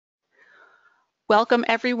Welcome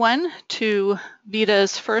everyone to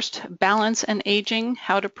VITA's first Balance and Aging,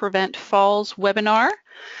 How to Prevent Falls webinar.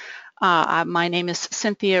 My name is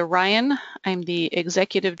Cynthia Ryan. I'm the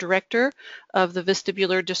Executive Director of the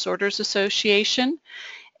Vestibular Disorders Association,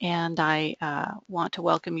 and I want to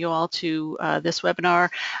welcome you all to this webinar.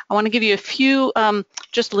 I want to give you a few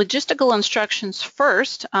just logistical instructions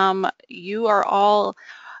first. You are all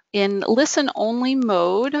in listen-only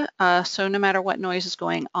mode, so no matter what noise is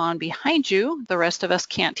going on behind you, the rest of us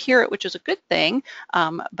can't hear it, which is a good thing,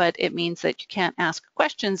 but it means that you can't ask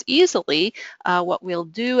questions easily. What we'll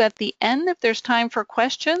do at the end, if there's time for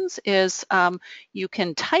questions, is you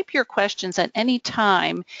can type your questions at any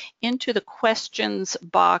time into the questions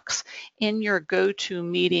box in your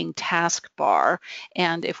GoToMeeting taskbar,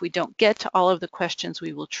 and if we don't get to all of the questions,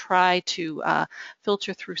 we will try to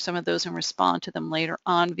filter through some of those and respond to them later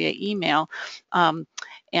on via email.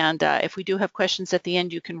 If we do have questions at the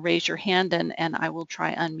end, you can raise your hand and I will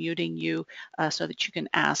try unmuting you so that you can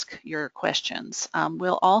ask your questions.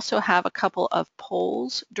 We'll also have a couple of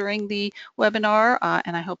polls during the webinar,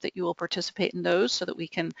 and I hope that you will participate in those so that we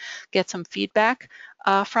can get some feedback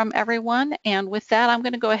from everyone. And with that, I'm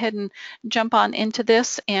going to go ahead and jump on into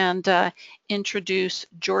this and introduce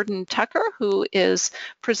Jordan Tucker, who is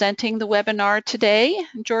presenting the webinar today.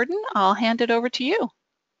 Jordan, I'll hand it over to you.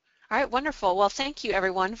 All right, wonderful. Well, thank you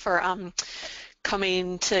everyone for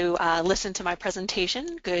coming to listen to my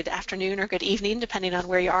presentation. Good afternoon or good evening, depending on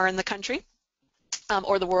where you are in the country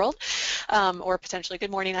or the world, or potentially good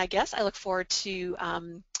morning, I guess. I look forward to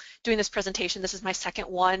doing this presentation. This is my second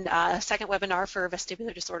webinar for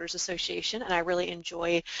Vestibular Disorders Association, and I really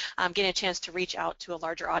enjoy getting a chance to reach out to a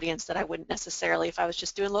larger audience that I wouldn't necessarily if I was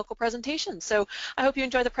just doing local presentations. So I hope you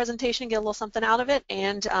enjoy the presentation, get a little something out of it,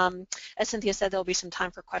 and as Cynthia said, there'll be some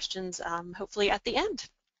time for questions hopefully at the end.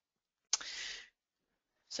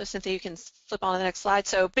 So Cynthia, you can flip on to the next slide.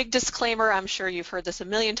 So big disclaimer, I'm sure you've heard this a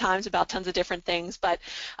million times about tons of different things, but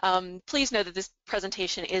please know that this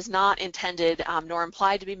presentation is not intended nor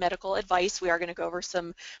implied to be medical advice. We are going to go over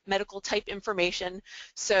some medical type information.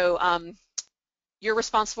 So you're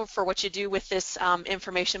responsible for what you do with this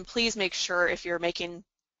information. Please make sure if you're making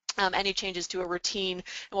any changes to a routine, and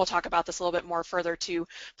we'll talk about this a little bit more further too,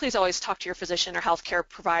 please always talk to your physician or healthcare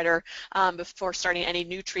provider before starting any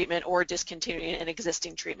new treatment or discontinuing an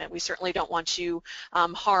existing treatment. We certainly don't want you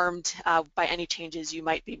harmed by any changes you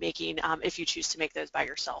might be making if you choose to make those by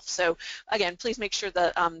yourself. So again, please make sure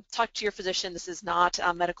that talk to your physician. This is not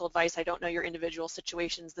medical advice. I don't know your individual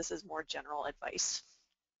situations. This is more general advice.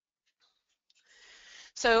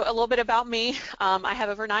 So a little bit about me. I have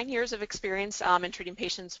over 9 years of experience in treating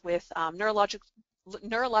patients with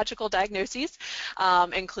neurological diagnoses,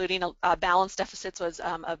 including balance deficits was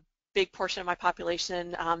a big portion of my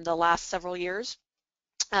population the last several years.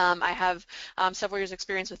 I have several years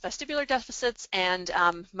experience with vestibular deficits, and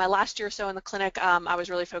my last year or so in the clinic I was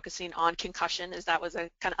really focusing on concussion, as that was a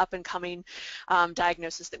kind of up and coming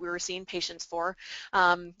diagnosis that we were seeing patients for.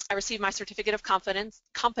 I received my Certificate of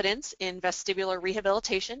Competence in Vestibular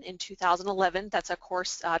Rehabilitation in 2011. That's a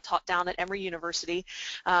course taught down at Emory University,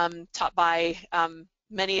 taught by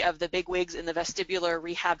many of the big wigs in the vestibular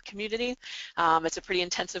rehab community. It's a pretty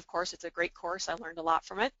intensive course. It's a great course. I learned a lot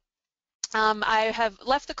from it. I have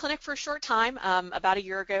left the clinic for a short time, about a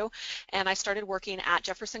year ago, and I started working at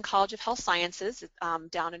Jefferson College of Health Sciences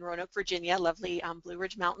down in Roanoke, Virginia, lovely Blue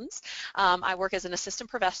Ridge Mountains. I work as an assistant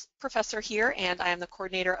professor here, and I am the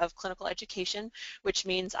coordinator of clinical education, which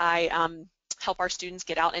means I help our students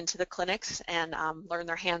get out into the clinics and learn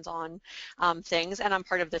their hands-on things, and I'm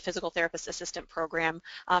part of the physical therapist assistant program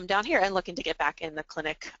down here and looking to get back in the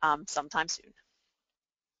clinic sometime soon.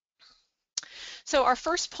 So our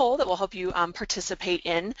first poll that will help you participate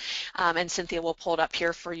in, and Cynthia will pull it up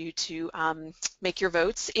here for you to make your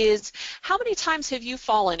votes, is how many times have you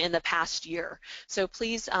fallen in the past year? So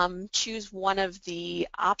please choose one of the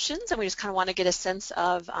options, and we just kind of want to get a sense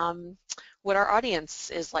of what our audience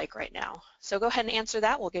is like right now. So go ahead and answer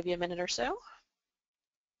that. We'll give you a minute or so.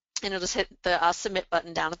 And you'll just hit the submit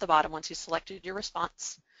button down at the bottom once you selected your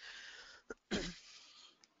response.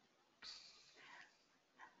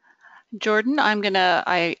 Jordan,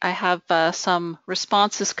 I have some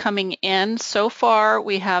responses coming in. So far,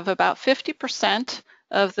 we have about 50%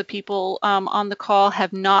 of the people on the call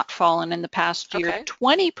have not fallen in the past year. Okay.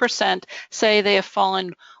 20% say they have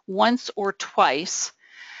fallen once or twice,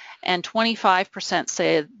 and 25%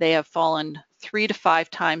 say they have fallen 3 to 5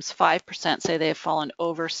 times. 5% say they have fallen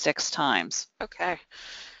over 6 times. Okay.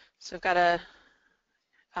 So we've got a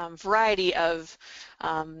variety of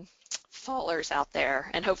fallers out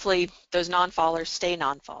there, and hopefully those non-fallers stay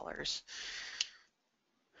non-fallers.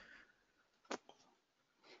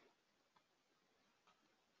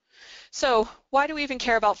 So why do we even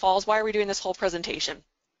care about falls? Why are we doing this whole presentation?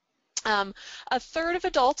 A third of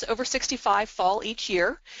adults over 65 fall each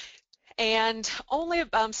year, and only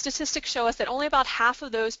statistics show us that only about half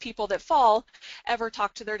of those people that fall ever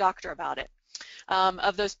talk to their doctor about it.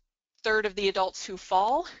 Of those third of the adults who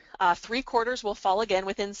fall, 3/4 will fall again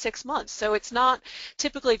within 6 months. So it's not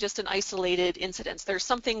typically just an isolated incident. There's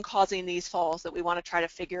something causing these falls that we want to try to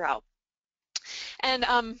figure out. And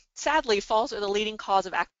sadly, falls are the leading cause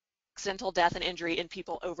of accidental death and injury in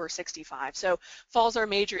people over 65. So falls are a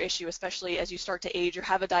major issue, especially as you start to age or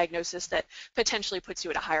have a diagnosis that potentially puts you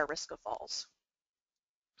at a higher risk of falls.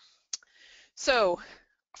 So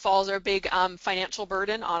falls are a big financial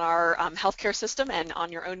burden on our healthcare system and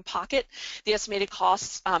on your own pocket. The estimated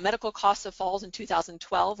costs, medical costs of falls in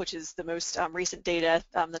 2012, which is the most recent data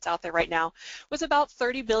that's out there right now, was about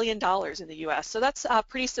 $30 billion in the US. So that's a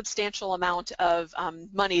pretty substantial amount of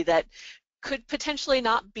money that could potentially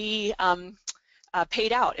not be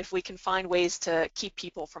paid out if we can find ways to keep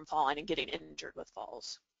people from falling and getting injured with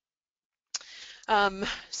falls.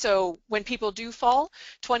 So when people do fall,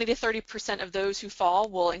 20 to 30% of those who fall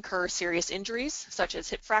will incur serious injuries, such as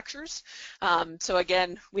hip fractures. So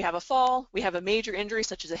again, we have a fall, we have a major injury,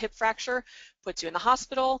 such as a hip fracture, puts you in the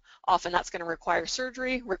hospital. Often that's going to require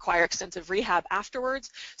surgery, require extensive rehab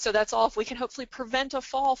afterwards. So that's all. If we can hopefully prevent a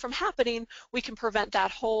fall from happening, we can prevent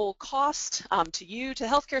that whole cost to you, to the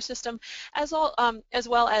healthcare system, as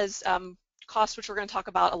well as costs, which we're going to talk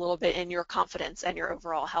about a little bit, in your confidence and your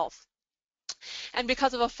overall health. And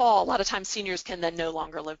because of a fall, a lot of times seniors can then no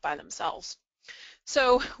longer live by themselves.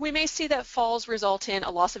 So we may see that falls result in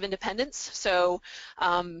a loss of independence. So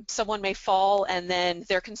someone may fall and then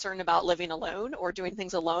they're concerned about living alone or doing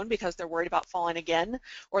things alone because they're worried about falling again,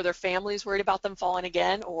 or their family's worried about them falling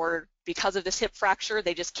again, or because of this hip fracture,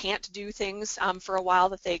 they just can't do things for a while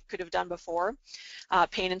that they could have done before.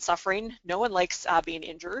 Pain and suffering. No one likes being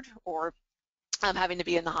injured or having to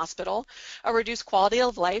be in the hospital. A reduced quality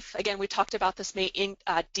of life. Again, we talked about this may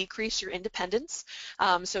decrease your independence.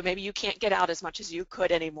 So maybe you can't get out as much as you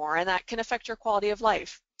could anymore, and that can affect your quality of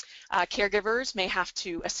life. Caregivers may have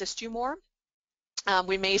to assist you more.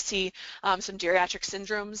 We may see some geriatric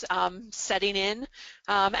syndromes setting in,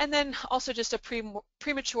 and then also just a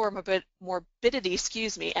premature morbidity,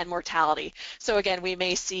 and mortality. So again, we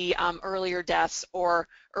may see earlier deaths or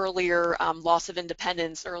earlier loss of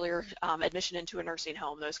independence, earlier admission into a nursing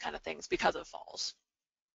home, those kind of things because of falls.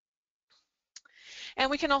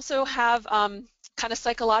 And we can also have kind of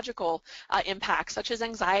psychological impacts, such as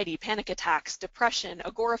anxiety, panic attacks, depression,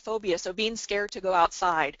 agoraphobia, so being scared to go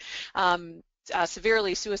outside.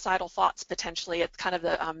 Severely suicidal thoughts potentially at kind of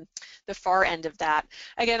the far end of that.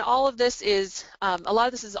 Again, all of this is, a lot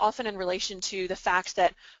of this is often in relation to the fact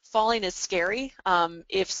that falling is scary.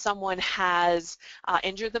 If someone has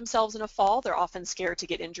injured themselves in a fall, they're often scared to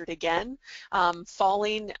get injured again.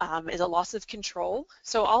 Falling is a loss of control.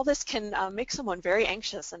 So all this can make someone very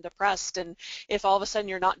anxious and depressed, and if all of a sudden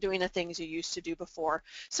you're not doing the things you used to do before.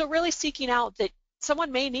 So really seeking out that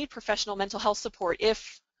someone may need professional mental health support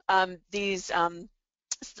if these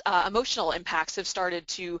emotional impacts have started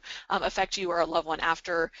to affect you or a loved one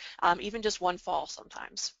after even just one fall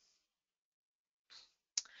sometimes.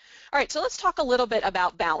 All right, so let's talk a little bit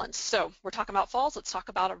about balance. So we're talking about falls, let's talk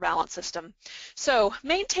about our balance system. So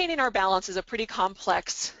maintaining our balance is a pretty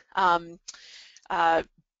complex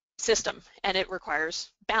system, and it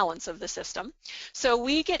requires balance of the system. So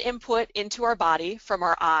we get input into our body from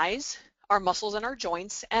our eyes, our muscles and our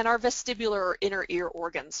joints, and our vestibular or inner ear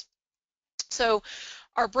organs. So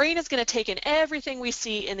our brain is going to take in everything we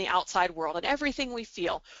see in the outside world and everything we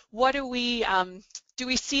feel. What do we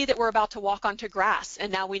see that we're about to walk onto grass and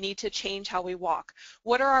now we need to change how we walk?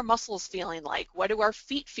 What are our muscles feeling like? What do our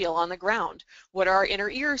feet feel on the ground? What are our inner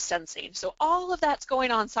ears sensing? So all of that's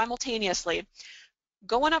going on simultaneously,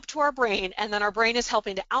 going up to our brain, and then our brain is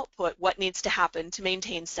helping to output what needs to happen to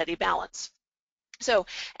maintain steady balance. So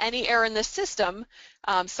any error in this system,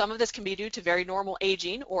 some of this can be due to very normal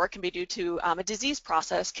aging, or it can be due to a disease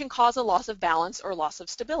process, can cause a loss of balance or loss of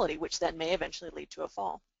stability, which then may eventually lead to a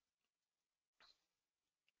fall.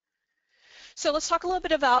 So let's talk a little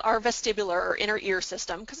bit about our vestibular or inner ear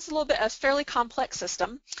system, because it's a fairly complex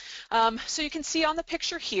system. So you can see on the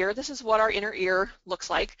picture here, this is what our inner ear looks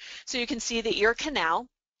like. So you can see the ear canal.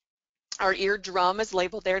 Our eardrum is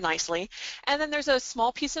labeled there nicely, and then there's a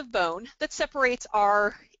small piece of bone that separates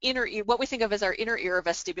our inner ear, what we think of as our inner ear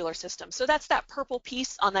vestibular system. So that's that purple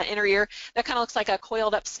piece on that inner ear that kind of looks like a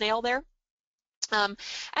coiled up snail there. And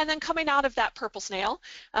then coming out of that purple snail,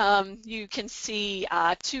 you can see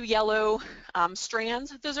 2 yellow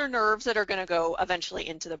strands. Those are nerves that are going to go eventually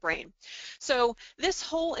into the brain. So this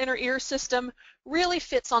whole inner ear system really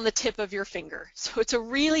fits on the tip of your finger. So it's a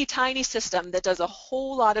really tiny system that does a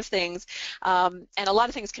whole lot of things, and a lot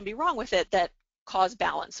of things can be wrong with it that cause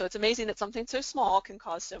balance. So it's amazing that something so small can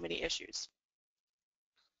cause so many issues.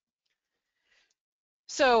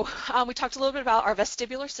 So we talked a little bit about our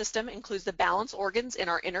vestibular system. Includes the balance organs in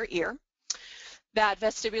our inner ear. That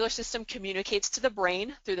vestibular system communicates to the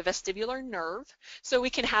brain through the vestibular nerve. So we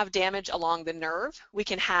can have damage along the nerve. We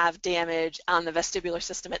can have damage on the vestibular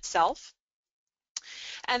system itself.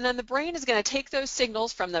 And then the brain is going to take those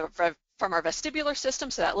signals from our vestibular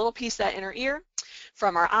system, so that little piece, that inner ear,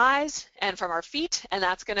 from our eyes and from our feet, and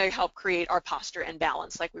that's going to help create our posture and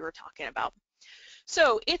balance like we were talking about.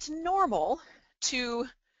 So it's normal to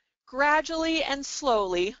gradually and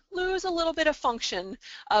slowly lose a little bit of function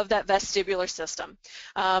of that vestibular system.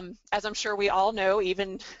 As I'm sure we all know,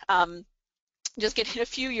 even just getting a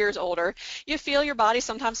few years older, you feel your body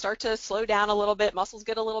sometimes start to slow down a little bit, muscles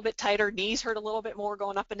get a little bit tighter, knees hurt a little bit more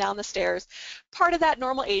going up and down the stairs. Part of that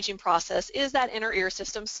normal aging process is that inner ear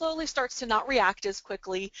system slowly starts to not react as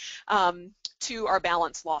quickly to our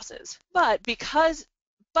balance losses. But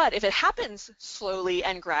if it happens slowly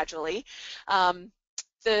and gradually,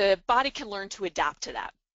 the body can learn to adapt to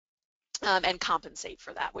that and compensate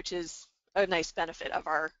for that, which is a nice benefit of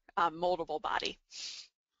our moldable body.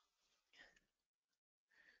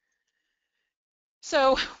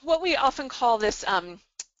 So what we often call this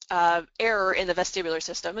error in the vestibular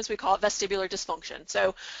system is we call it vestibular dysfunction.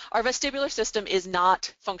 So our vestibular system is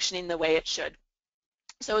not functioning the way it should.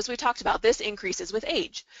 So as we talked about, this increases with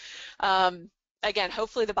age. Again,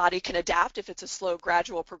 hopefully the body can adapt if it's a slow,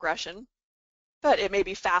 gradual progression, but it may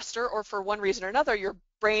be faster, or for one reason or another, your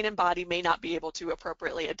brain and body may not be able to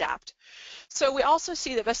appropriately adapt. So we also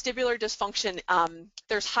see that vestibular dysfunction,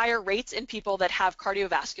 there's higher rates in people that have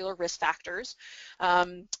cardiovascular risk factors.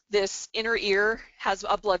 This inner ear has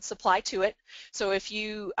a blood supply to it. So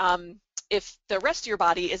if the rest of your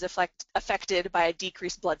body is affected by a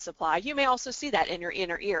decreased blood supply, you may also see that in your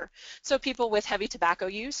inner ear. So people with heavy tobacco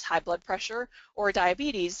use, high blood pressure, or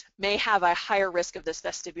diabetes may have a higher risk of this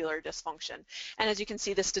vestibular dysfunction. And as you can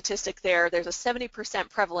see the statistic there, there's a 70%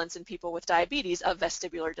 prevalence in people with diabetes of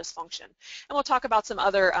vestibular dysfunction. And we'll talk about some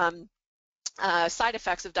other side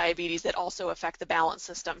effects of diabetes that also affect the balance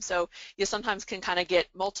system. So you sometimes can kind of get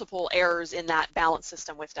multiple errors in that balance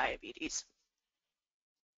system with diabetes.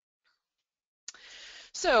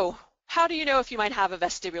 So how do you know if you might have a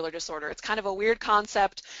vestibular disorder? It's kind of a weird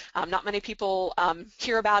concept. Not many people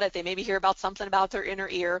hear about it. They maybe hear about something about their inner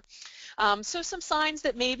ear. So some signs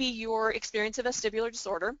that maybe you're experiencing a vestibular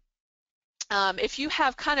disorder. If you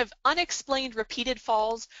have kind of unexplained repeated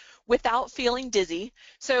falls without feeling dizzy,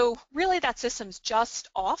 so really that system's just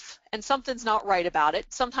off and something's not right about it.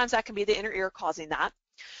 Sometimes that can be the inner ear causing that.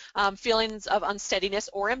 Feelings of unsteadiness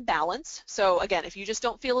or imbalance. So again, if you just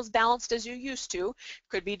don't feel as balanced as you used to,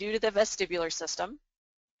 could be due to the vestibular system.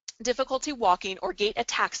 Difficulty walking or gait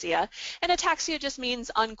ataxia, and ataxia just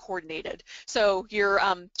means uncoordinated. So you're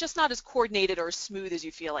just not as coordinated or smooth as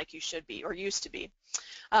you feel like you should be or used to be.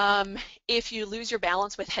 If you lose your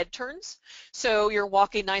balance with head turns, so you're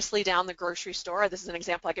walking nicely down the grocery store, this is an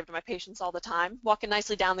example I give to my patients all the time, walking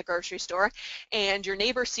nicely down the grocery store, and your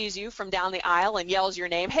neighbor sees you from down the aisle and yells your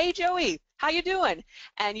name, "Hey Joey, how you doing?"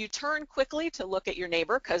 And you turn quickly to look at your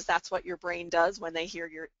neighbor because that's what your brain does when they hear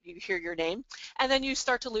your name, and then you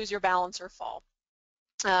start to lose your balance or fall.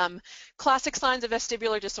 Classic signs of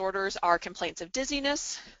vestibular disorders are complaints of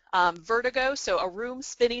dizziness, vertigo, so a room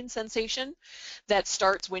spinning sensation that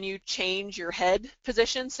starts when you change your head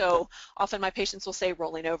position. So often my patients will say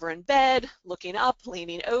rolling over in bed, looking up,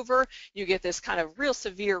 leaning over, you get this kind of real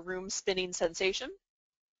severe room spinning sensation.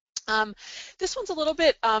 This one's a little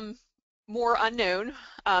bit more unknown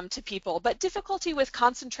to people, but difficulty with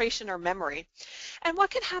concentration or memory. And what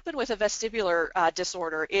can happen with a vestibular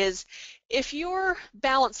disorder is if your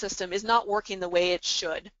balance system is not working the way it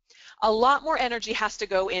should, a lot more energy has to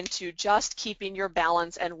go into just keeping your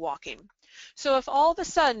balance and walking. So if all of a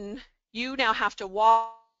sudden you now have to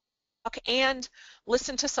walk and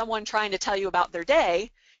listen to someone trying to tell you about their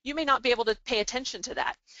day, you may not be able to pay attention to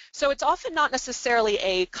that. So it's often not necessarily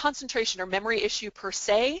a concentration or memory issue per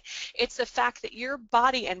se. It's the fact that your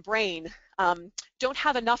body and brain don't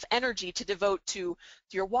have enough energy to devote to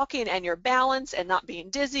your walking and your balance and not being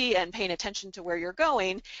dizzy and paying attention to where you're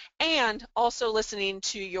going, and also listening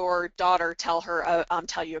to your daughter tell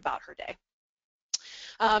you about her day.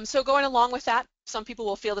 So going along with that, Some people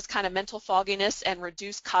will feel this kind of mental fogginess and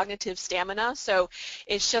reduced cognitive stamina. So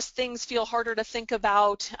it's just things feel harder to think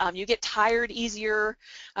about. You get tired easier.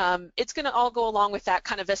 It's going to all go along with that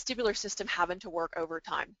kind of vestibular system having to work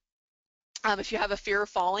overtime. If you have a fear of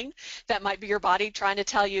falling, that might be your body trying to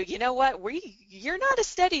tell you, you know what, you're not as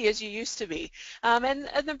steady as you used to be. And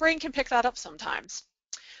the brain can pick that up sometimes.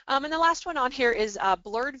 And the last one on here is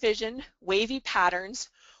blurred vision, wavy patterns,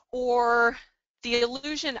 or the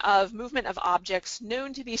illusion of movement of objects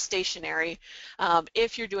known to be stationary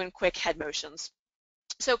if you're doing quick head motions.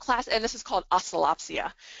 So and this is called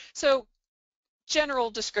oscillopsia. So general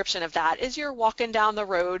description of that is you're walking down the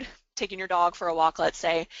road, taking your dog for a walk, let's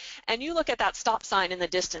say, and you look at that stop sign in the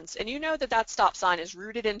distance, and you know that that stop sign is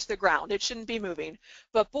rooted into the ground. It shouldn't be moving.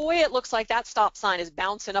 But boy, it looks like that stop sign is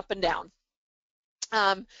bouncing up and down.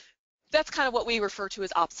 That's kind of what we refer to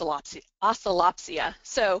as oscillopsia.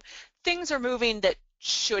 So things are moving that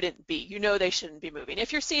shouldn't be. You know they shouldn't be moving.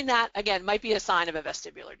 If you're seeing that, again, might be a sign of a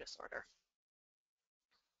vestibular disorder.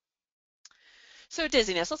 So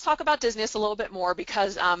dizziness, let's talk about dizziness a little bit more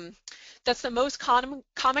because that's the most common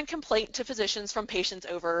complaint to physicians from patients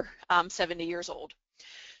over 70 years old.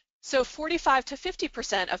 So 45 to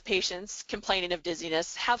 50% of patients complaining of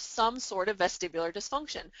dizziness have some sort of vestibular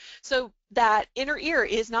dysfunction. So that inner ear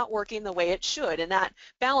is not working the way it should, and that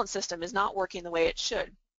balance system is not working the way it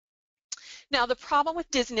should. Now, the problem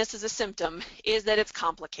with dizziness as a symptom is that it's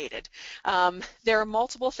complicated. There are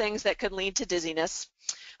multiple things that could lead to dizziness,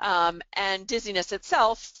 and dizziness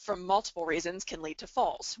itself, from multiple reasons, can lead to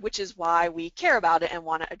falls, which is why we care about it and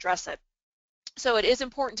want to address it. So it is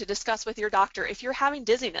important to discuss with your doctor if you're having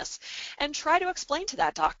dizziness and try to explain to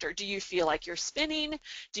that doctor, do you feel like you're spinning?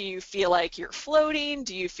 Do you feel like you're floating?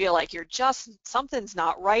 Do you feel like you're just, something's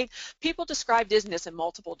not right? People describe dizziness in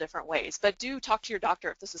multiple different ways, but do talk to your doctor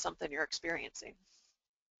if this is something you're experiencing.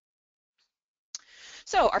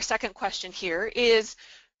 So our second question here is,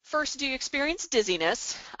 first, do you experience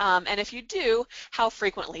dizziness? And if you do, how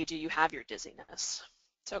frequently do you have your dizziness?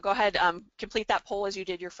 So go ahead, complete that poll as you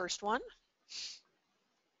did your first one.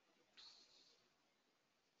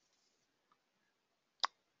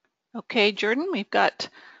 Okay, Jordan, we've got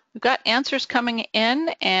answers coming in,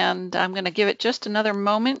 and I'm going to give it just another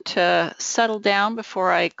moment to settle down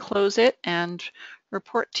before I close it and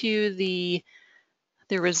report to you the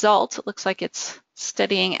results. It looks like it's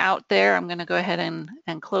steadying out there. I'm going to go ahead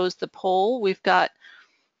and close the poll. We've got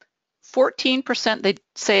 14% they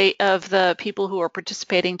say of the people who are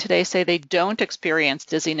participating today say they don't experience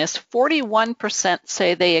dizziness. 41%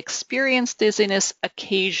 say they experience dizziness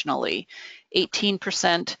occasionally.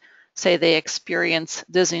 18% say they experience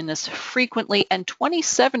dizziness frequently, and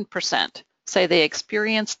 27% say they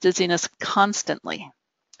experience dizziness constantly.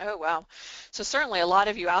 Oh, wow. So certainly a lot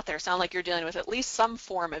of you out there sound like you're dealing with at least some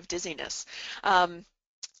form of dizziness. And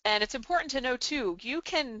it's important to know too, you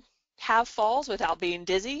can have falls without being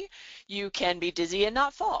dizzy. You can be dizzy and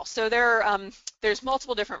not fall. So there's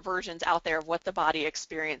multiple different versions out there of what the body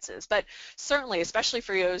experiences. But certainly, especially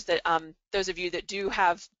for those of you that do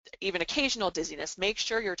have even occasional dizziness, make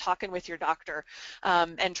sure you're talking with your doctor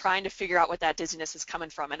and trying to figure out what that dizziness is coming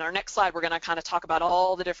from. In our next slide, we're going to kind of talk about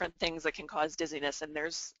all the different things that can cause dizziness, and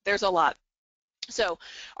there's a lot. So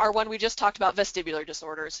our one we just talked about, vestibular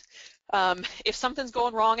disorders. If something's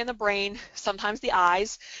going wrong in the brain, sometimes the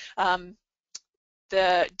eyes,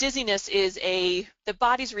 the dizziness is the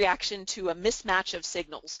body's reaction to a mismatch of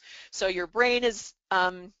signals. So your brain is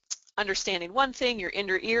understanding one thing, your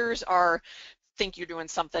inner ears think you're doing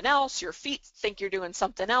something else, your feet think you're doing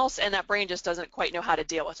something else, and that brain just doesn't quite know how to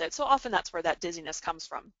deal with it. So often that's where that dizziness comes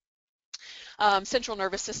from. Central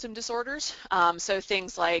nervous system disorders, so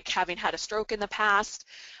things like having had a stroke in the past,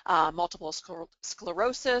 multiple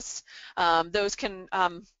sclerosis, those can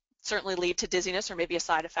certainly lead to dizziness or maybe a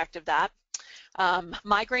side effect of that.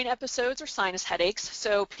 Migraine episodes or sinus headaches,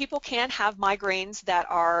 so people can have migraines that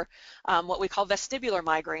are what we call vestibular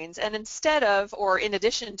migraines, and instead of, or in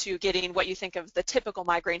addition to getting what you think of the typical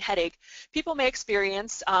migraine headache, people may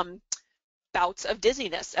experience bouts of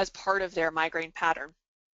dizziness as part of their migraine pattern.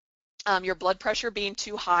 Your blood pressure being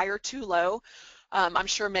too high or too low. I'm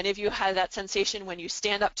sure many of you had that sensation when you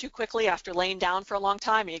stand up too quickly after laying down for a long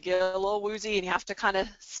time and you get a little woozy and you have to kind of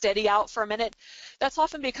steady out for a minute. That's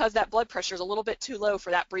often because that blood pressure is a little bit too low for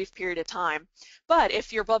that brief period of time. But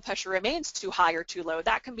if your blood pressure remains too high or too low,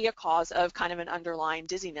 that can be a cause of kind of an underlying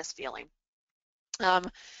dizziness feeling.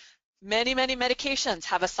 Many medications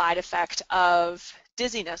have a side effect of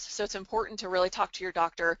dizziness, so it's important to really talk to your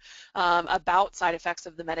doctor about side effects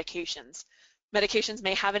of the medications. Medications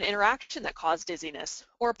may have an interaction that cause dizziness,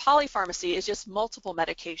 or polypharmacy is just multiple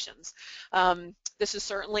medications. This is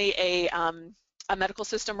certainly a medical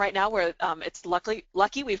system right now where it's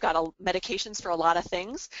lucky we've got medications for a lot of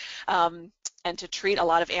things and to treat a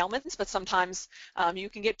lot of ailments, but sometimes you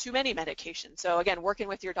can get too many medications. So again, working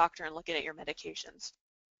with your doctor and looking at your medications.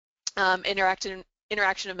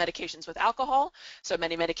 Interaction of medications with alcohol. So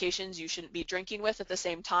many medications you shouldn't be drinking with at the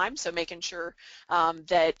same time. So making sure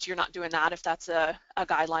that you're not doing that if that's a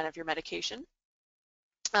guideline of your medication.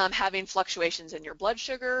 Having fluctuations in your blood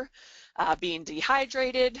sugar, being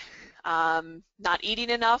dehydrated, not eating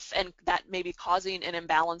enough, and that may be causing an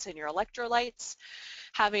imbalance in your electrolytes.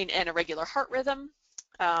 Having an irregular heart rhythm,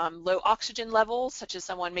 low oxygen levels, such as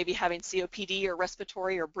someone maybe having COPD or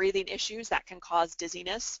respiratory or breathing issues, that can cause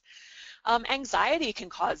dizziness. Anxiety can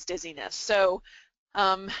cause dizziness. So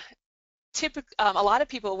a lot of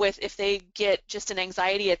people if they get just an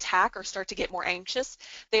anxiety attack or start to get more anxious,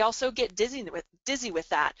 they also get dizzy with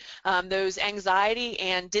that. Those anxiety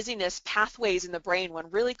and dizziness pathways in the brain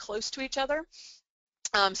run really close to each other.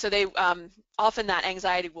 So they often that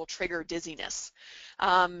anxiety will trigger dizziness.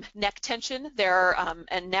 Neck tension,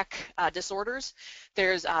 and neck disorders.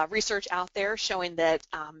 There's research out there showing that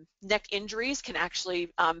neck injuries can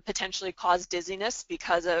actually potentially cause dizziness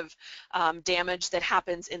because of damage that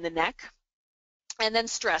happens in the neck. And then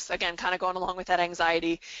stress, again, kind of going along with that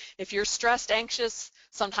anxiety. If you're stressed, anxious,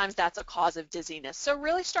 sometimes that's a cause of dizziness. So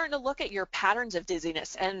really starting to look at your patterns of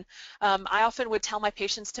dizziness. And I often would tell my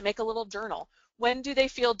patients to make a little journal. When do they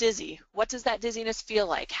feel dizzy? What does that dizziness feel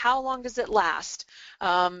like? How long does it last?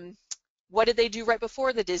 What did they do right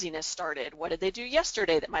before the dizziness started? What did they do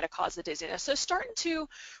yesterday that might have caused the dizziness? So starting to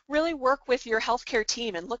really work with your healthcare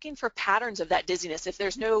team and looking for patterns of that dizziness if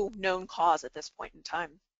there's no known cause at this point in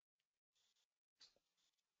time.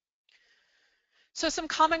 So some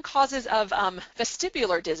common causes of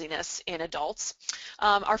vestibular dizziness in adults.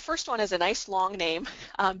 Our first one is a nice long name,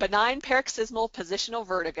 benign paroxysmal positional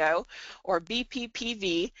vertigo, or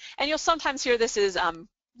BPPV, and you'll sometimes hear this as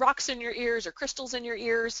rocks in your ears or crystals in your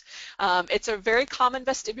ears. It's a very common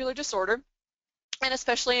vestibular disorder, and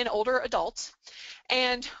especially in older adults.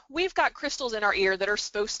 And we've got crystals in our ear that are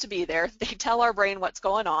supposed to be there. They tell our brain what's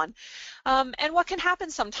going on. And what can happen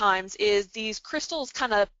sometimes is these crystals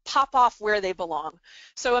kind of pop off where they belong.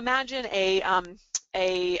 So imagine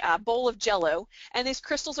a bowl of Jell-O, and these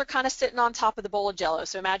crystals are kind of sitting on top of the bowl of Jell-O.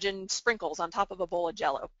 So imagine sprinkles on top of a bowl of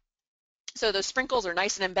Jell-O. So those sprinkles are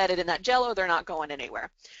nice and embedded in that Jell-O. They're not going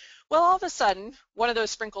anywhere. Well, all of a sudden, one of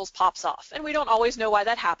those sprinkles pops off, and we don't always know why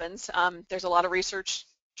that happens. There's a lot of research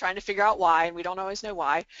trying to figure out why, and we don't always know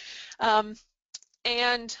why.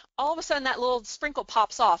 And all of a sudden, that little sprinkle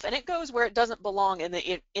pops off, and it goes where it doesn't belong in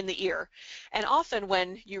the ear. And often,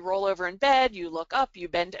 when you roll over in bed, you look up, you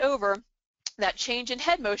bend over, that change in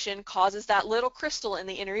head motion causes that little crystal in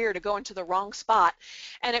the inner ear to go into the wrong spot,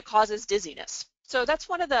 and it causes dizziness. So that's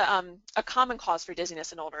one of the a common cause for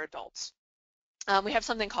dizziness in older adults. We have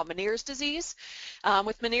something called Meniere's disease.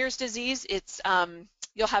 With Meniere's disease,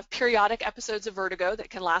 you'll have periodic episodes of vertigo that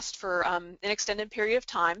can last for an extended period of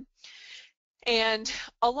time. And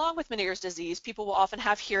along with Meniere's disease, people will often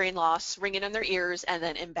have hearing loss, ringing in their ears, and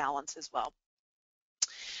then imbalance as well.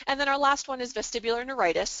 And then our last one is vestibular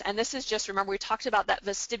neuritis, and this is just, remember we talked about that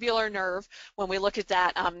vestibular nerve when we look at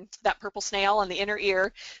that that purple snail on the inner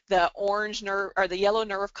ear, the orange nerve or the yellow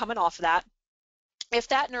nerve coming off of that. If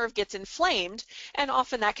that nerve gets inflamed, and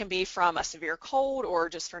often that can be from a severe cold or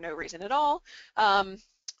just for no reason at all,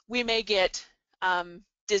 we may get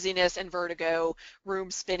dizziness and vertigo, room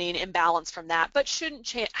spinning, imbalance from that, but shouldn't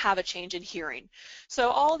have a change in hearing. So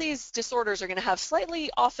all these disorders are going to have slightly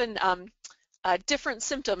often different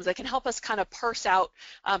symptoms that can help us kind of parse out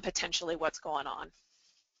potentially what's going on.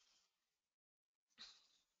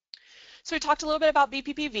 So we talked a little bit about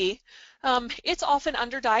BPPV. It's often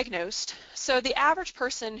underdiagnosed. So the average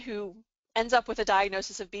person who ends up with a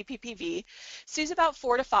diagnosis of BPPV sees about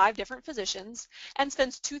 4 to 5 different physicians and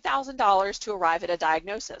spends $2,000 to arrive at a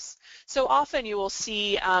diagnosis. So often you will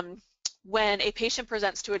see when a patient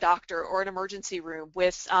presents to a doctor or an emergency room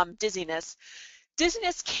with dizziness,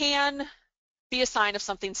 dizziness can be a sign of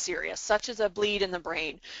something serious, such as a bleed in the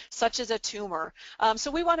brain, such as a tumor.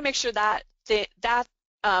 So we want to make sure that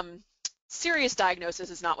serious diagnosis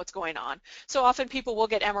is not what's going on. So often people will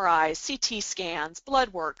get MRIs, CT scans,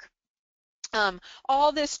 blood work,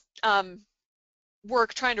 all this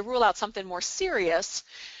work trying to rule out something more serious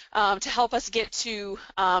to help us get to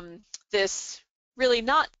this really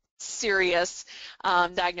not serious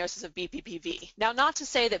diagnosis of BPPV. Now, not to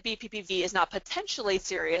say that BPPV is not potentially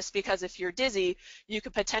serious, because if you're dizzy, you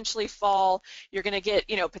could potentially fall, you're going to get,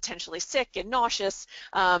 potentially sick and nauseous,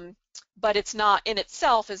 but it's not in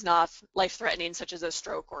itself is not life-threatening, such as a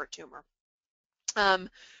stroke or a tumor.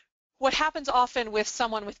 what happens often with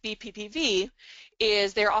someone with BPPV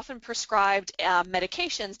is they're often prescribed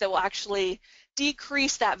medications that will actually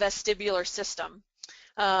decrease that vestibular system.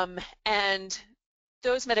 And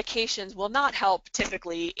those medications will not help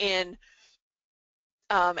typically in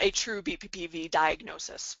a true BPPV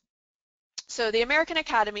diagnosis. So the American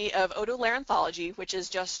Academy of Otolaryngology, which is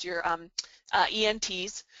just your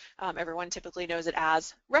ENTs, everyone typically knows it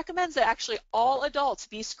as, recommends that actually all adults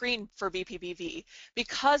be screened for BPPV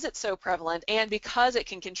because it's so prevalent and because it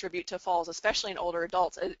can contribute to falls, especially in older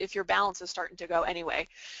adults, if your balance is starting to go anyway.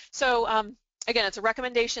 So again, it's a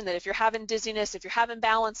recommendation that if you're having dizziness, if you're having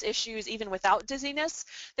balance issues, even without dizziness,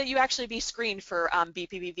 that you actually be screened for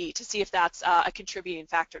BPPV to see if that's a contributing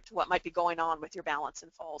factor to what might be going on with your balance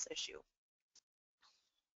and falls issue.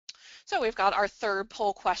 So we've got our third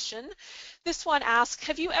poll question. This one asks,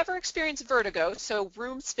 have you ever experienced vertigo, so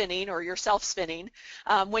room spinning or yourself spinning,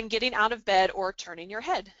 when getting out of bed or turning your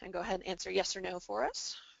head? And go ahead and answer yes or no for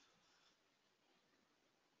us.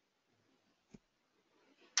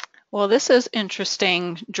 Well, this is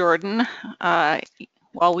interesting, Jordan.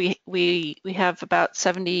 Well, we have about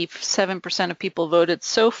 77% of people voted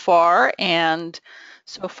so far, and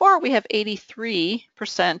so far we have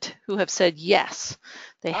 83% who have said yes.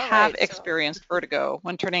 They have experienced vertigo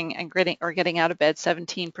when turning and getting out of bed.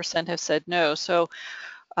 17% have said no. So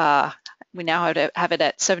we now have it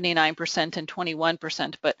at 79% and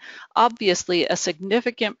 21%, but obviously a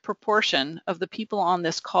significant proportion of the people on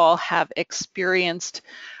this call have experienced,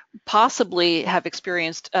 possibly have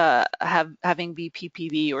experienced having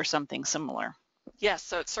BPPV or something similar. Yes,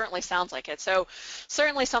 so it certainly sounds like it. So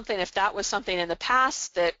certainly something, if that was something in the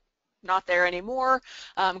past that not there anymore,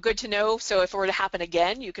 good to know. So if it were to happen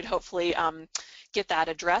again, you could hopefully get that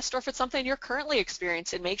addressed, or if it's something you're currently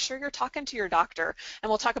experiencing, make sure you're talking to your doctor. And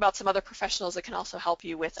we'll talk about some other professionals that can also help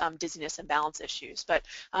you with dizziness and balance issues, but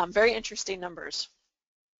very interesting numbers.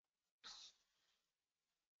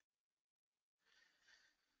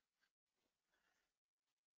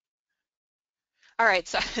 All right,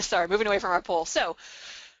 so sorry, moving away from our poll. So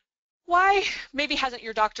why maybe hasn't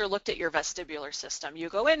your doctor looked at your vestibular system? You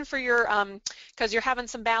go in for your, because you're having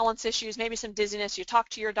some balance issues, maybe some dizziness, you talk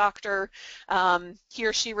to your doctor, he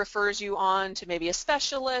or she refers you on to maybe a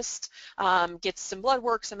specialist, gets some blood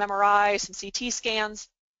work, some MRI, some CT scans.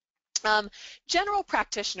 General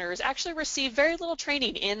practitioners actually receive very little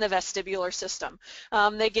training in the vestibular system.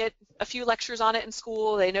 They get a few lectures on it in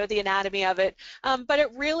school, they know the anatomy of it, but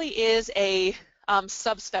it really is a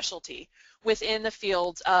subspecialty within the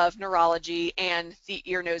fields of neurology and the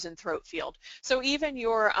ear, nose, and throat field. So even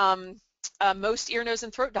your most ear, nose,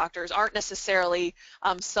 and throat doctors aren't necessarily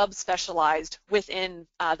subspecialized within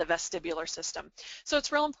the vestibular system. So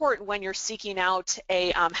it's real important when you're seeking out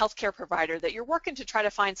a healthcare provider that you're working to try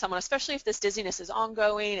to find someone, especially if this dizziness is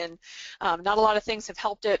ongoing and not a lot of things have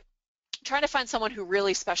helped it, trying to find someone who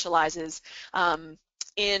really specializes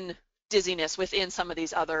in dizziness within some of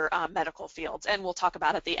these other medical fields. And we'll talk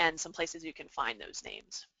about at the end some places you can find those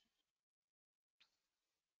names.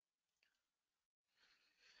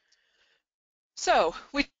 So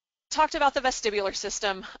we talked about the vestibular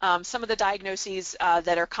system, some of the diagnoses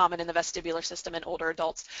that are common in the vestibular system in older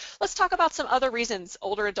adults. Let's talk about some other reasons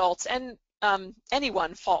older adults and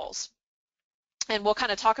anyone falls. And we'll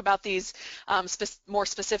kind of talk about these more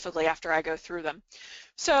specifically after I go through them.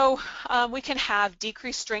 So we can have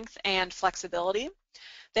decreased strength and flexibility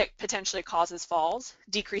that potentially causes falls,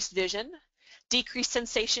 decreased vision, decreased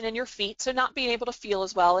sensation in your feet, so not being able to feel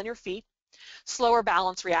as well in your feet, slower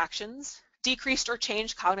balance reactions, decreased or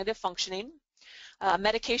changed cognitive functioning,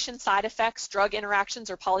 medication side effects, drug interactions,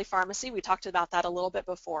 or polypharmacy. We talked about that a little bit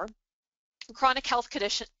before. Chronic health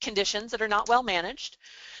conditions that are not well managed,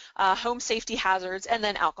 home safety hazards, and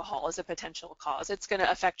then alcohol is a potential cause. It's going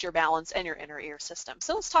to affect your balance and your inner ear system.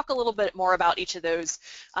 So let's talk a little bit more about each of those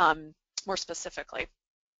more specifically.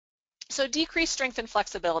 So decreased strength and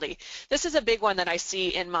flexibility. This is a big one that I see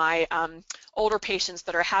in my older patients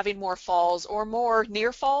that are having more falls or more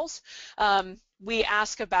near falls. We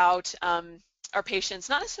ask about our patients,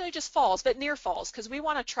 not necessarily just falls, but near falls, because we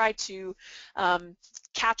want to try to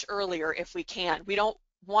catch earlier if we can. We don't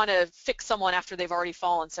want to fix someone after they've already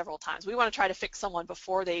fallen several times. We want to try to fix someone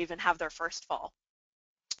before they even have their first fall.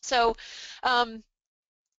 So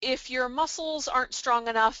if your muscles aren't strong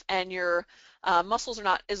enough and your muscles are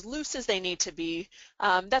not as loose as they need to be,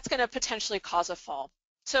 that's going to potentially cause a fall.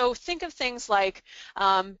 So think of things like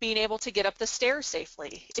being able to get up the stairs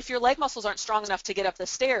safely. If your leg muscles aren't strong enough to get up the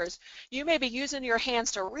stairs, you may be using your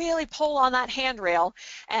hands to really pull on that handrail,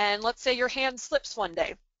 and let's say your hand slips one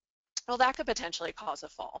day. Well, that could potentially cause a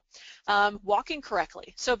fall. Walking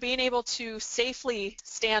correctly, so being able to safely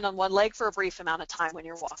stand on one leg for a brief amount of time when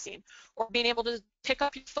you're walking, or being able to pick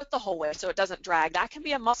up your foot the whole way so it doesn't drag, that can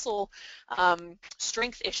be a muscle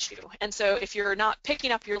strength issue. And so if you're not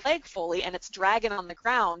picking up your leg fully and it's dragging on the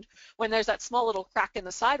ground, when there's that small little crack in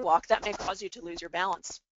the sidewalk, that may cause you to lose your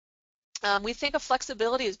balance. We think of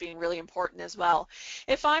flexibility as being really important as well.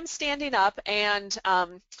 If I'm standing up and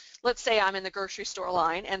let's say I'm in the grocery store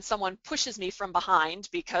line and someone pushes me from behind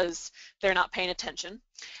because they're not paying attention,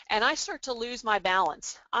 and I start to lose my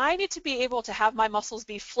balance, I need to be able to have my muscles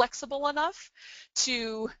be flexible enough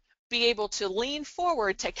to be able to lean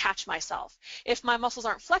forward to catch myself. If my muscles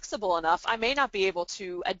aren't flexible enough, I may not be able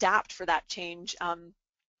to adapt for that change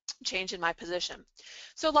in my position.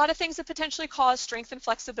 So a lot of things that potentially cause strength and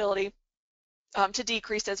flexibility to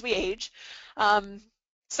decrease as we age.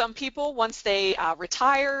 Some people, once they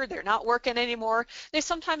retire, they're not working anymore, they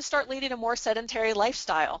sometimes start leading a more sedentary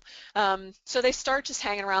lifestyle. So they start just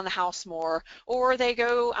hanging around the house more, or they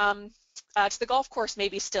go to the golf course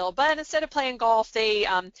maybe still, but instead of playing golf, they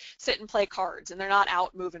sit and play cards and they're not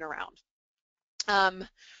out moving around.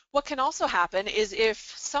 What can also happen is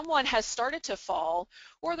if someone has started to fall,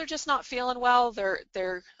 or they're just not feeling well,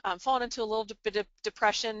 they're falling into a little bit of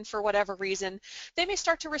depression for whatever reason, they may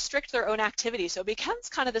start to restrict their own activity. So it becomes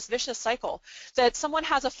kind of this vicious cycle that someone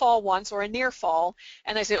has a fall once or a near fall,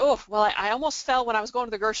 and they say, oh, well, I almost fell when I was going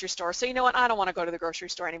to the grocery store, so you know what, I don't want to go to the grocery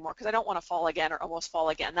store anymore because I don't want to fall again or almost fall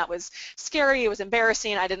again. That was scary, it was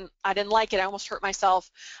embarrassing, I didn't like it, I almost hurt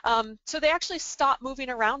myself. So they actually stop moving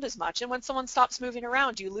around as much, and when someone stops moving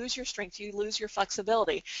around, you lose your strength, you lose your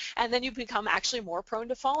flexibility, and then you become actually more prone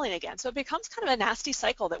to falling again. So it becomes kind of a nasty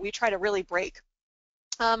cycle that we try to really break.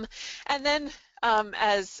 And then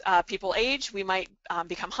as people age, we might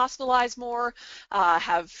become hospitalized more,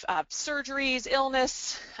 have surgeries,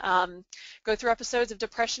 illness, go through episodes of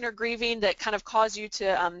depression or grieving that kind of cause you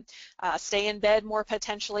to stay in bed more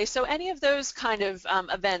potentially. So any of those kind of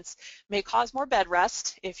events may cause more bed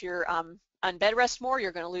rest. If you're on bed rest more,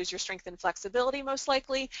 you're going to lose your strength and flexibility most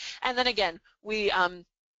likely. And then again, we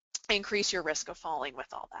increase your risk of falling with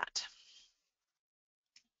all that.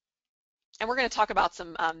 And we're going to talk about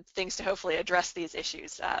some things to hopefully address these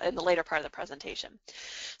issues in the later part of the presentation.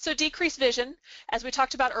 So decreased vision, as we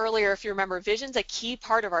talked about earlier, if you remember, vision's a key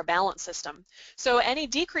part of our balance system. So any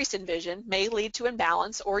decrease in vision may lead to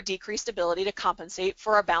imbalance or decreased ability to compensate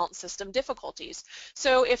for our balance system difficulties.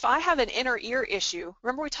 So if I have an inner ear issue,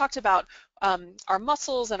 remember we talked about our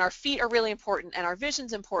muscles and our feet are really important, and our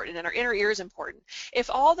vision's important, and our inner ear is important. If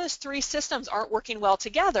all those three systems aren't working well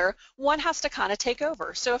together, one has to kind of take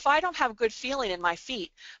over. So if I don't have good feeling in my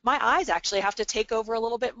feet, my eyes actually have to take over a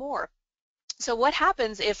little bit more. So what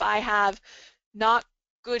happens if I have not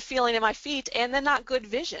good feeling in my feet and then not good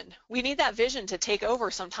vision? We need that vision to take over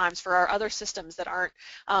sometimes for our other systems that aren't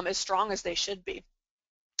as strong as they should be.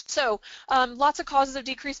 So lots of causes of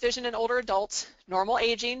decreased vision in older adults, normal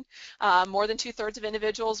aging, more than 2/3 of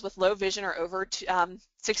individuals with low vision are over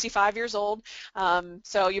 65 years old.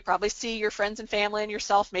 So you probably see your friends and family and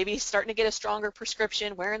yourself maybe starting to get a stronger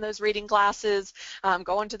prescription, wearing those reading glasses,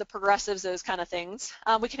 going to the progressives, those kind of things.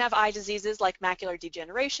 We can have eye diseases like macular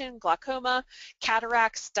degeneration, glaucoma,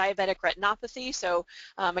 cataracts, diabetic retinopathy. So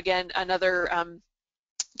again, another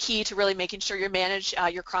key to really making sure you manage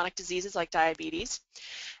your chronic diseases like diabetes.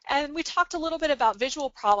 And we talked a little bit about visual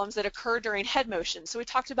problems that occur during head motion. So we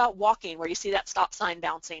talked about walking, where you see that stop sign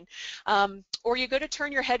bouncing, or you go to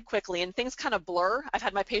turn your head quickly and things kind of blur. I've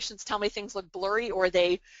had my patients tell me things look blurry, or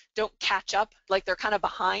they don't catch up, like they're kind of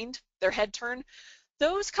behind their head turn.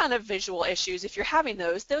 Those kind of visual issues, if you're having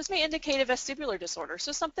those may indicate a vestibular disorder.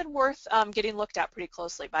 So something worth getting looked at pretty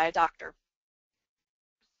closely by a doctor.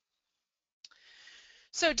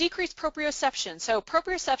 So decreased proprioception. So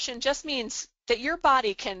proprioception just means that your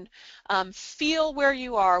body can feel where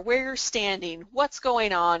you are, where you're standing, what's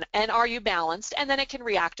going on, and are you balanced, and then it can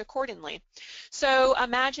react accordingly. So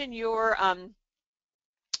imagine you're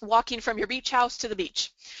walking from your beach house to the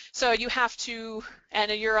beach. So you have to, and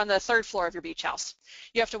you're on the 3rd floor of your beach house.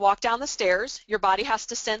 You have to walk down the stairs. Your body has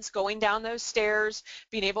to sense going down those stairs,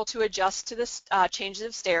 being able to adjust to the changes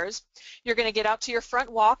of stairs. You're going to get out to your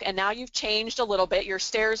front walk, and now you've changed a little bit. Your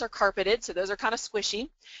stairs are carpeted, so those are kind of squishy.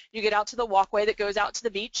 You get out to the walkway that goes out to the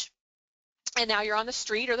beach, and now you're on the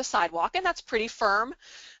street or the sidewalk, and that's pretty firm.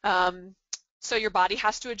 So your body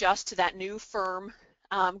has to adjust to that new firm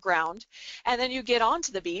ground, and then you get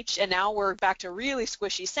onto the beach, and now we're back to really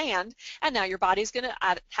squishy sand, and now your body's going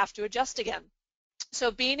to have to adjust again.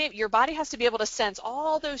 So your body has to be able to sense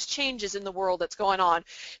all those changes in the world that's going on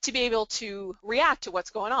to be able to react to what's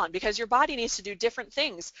going on, because your body needs to do different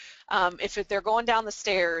things. If they're going down the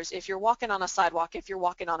stairs, if you're walking on a sidewalk, if you're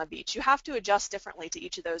walking on a beach, you have to adjust differently to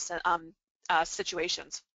each of those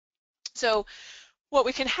situations. So what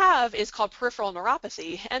we can have is called peripheral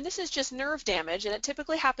neuropathy, and this is just nerve damage, and it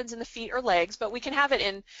typically happens in the feet or legs, but we can have it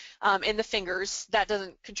in the fingers. That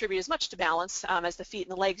doesn't contribute as much to balance as the feet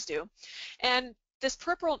and the legs do. And this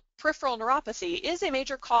peripheral neuropathy is a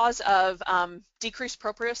major cause of decreased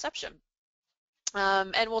proprioception.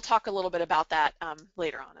 And we'll talk a little bit about that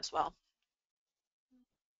later on as well.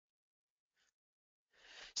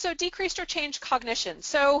 So decreased or changed cognition.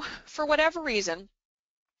 So for whatever reason,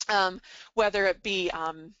 whether it be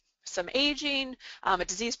some aging, a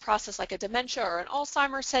disease process like a dementia or an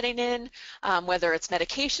Alzheimer's setting in, whether it's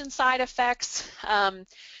medication side effects,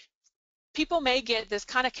 people may get this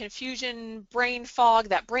kind of confusion, brain fog.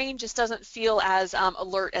 That brain just doesn't feel as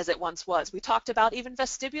alert as it once was. We talked about even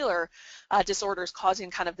vestibular disorders causing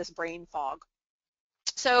kind of this brain fog.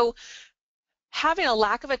 So having a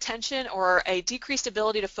lack of attention or a decreased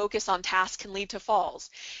ability to focus on tasks can lead to falls.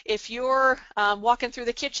 If you're walking through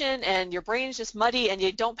the kitchen and your brain's just muddy and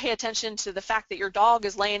you don't pay attention to the fact that your dog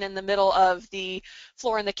is laying in the middle of the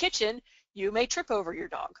floor in the kitchen, you may trip over your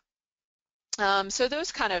dog. So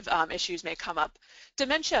those kind of issues may come up.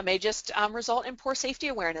 Dementia may just result in poor safety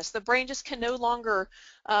awareness. The brain just can no longer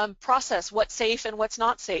process what's safe and what's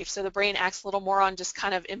not safe, so the brain acts a little more on just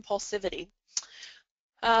kind of impulsivity.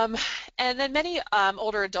 And then many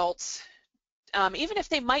older adults, even if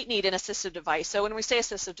they might need an assistive device, so when we say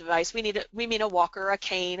assistive device, we mean a walker, a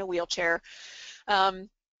cane, a wheelchair.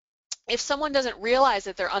 If someone doesn't realize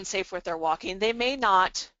that they're unsafe with their walking, they may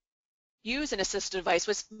not use an assistive device,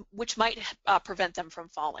 which might prevent them from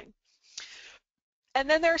falling. And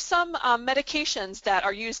then there are some medications that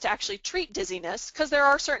are used to actually treat dizziness, because there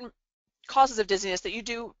are certain causes of dizziness that you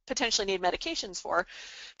do potentially need medications for,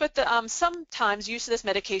 but sometimes use of these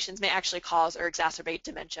medications may actually cause or exacerbate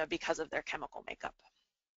dementia because of their chemical makeup.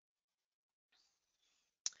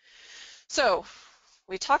 So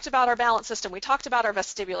we talked about our balance system, we talked about our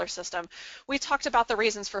vestibular system, we talked about the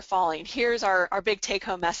reasons for falling. Here's our big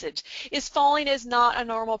take-home message, is falling is not a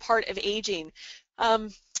normal part of aging.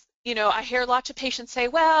 You know, I hear lots of patients say,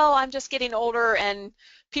 well, I'm just getting older, and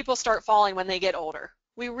people start falling when they get older.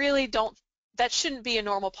 We really don't, that shouldn't be a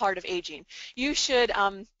normal part of aging. You should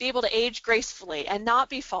be able to age gracefully and not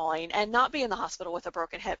be falling and not be in the hospital with a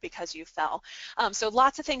broken hip because you fell. So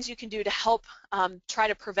lots of things you can do to help try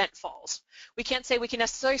to prevent falls. We can't say we can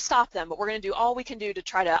necessarily stop them, but we're going to do all we can do to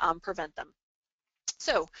try to prevent them.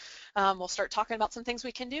 So we'll start talking about some things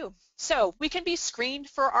we can do. So we can be screened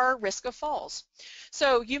for our risk of falls.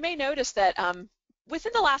 So you may notice that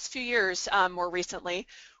within the last few years, more recently,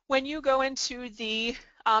 when you go into the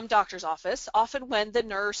doctor's office, often when the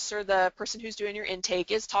nurse or the person who's doing your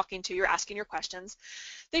intake is talking to you, asking your questions,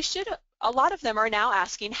 a lot of them are now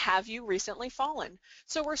asking, have you recently fallen?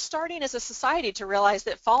 So we're starting as a society to realize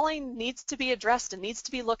that falling needs to be addressed and needs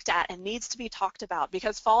to be looked at and needs to be talked about,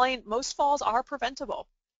 because most falls are preventable.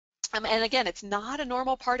 And again, it's not a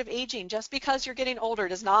normal part of aging. Just because you're getting older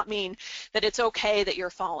does not mean that it's okay that you're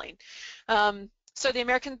falling. So the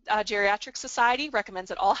American Geriatric Society recommends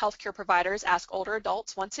that all healthcare providers ask older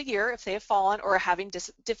adults once a year if they have fallen or are having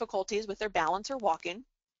difficulties with their balance or walking.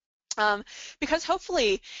 Because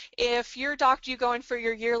hopefully, if you go in for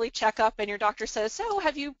your yearly checkup and your doctor says, so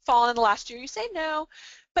have you fallen in the last year? You say no,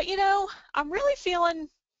 but you know, I'm really feeling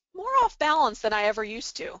more off balance than I ever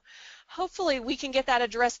used to. Hopefully we can get that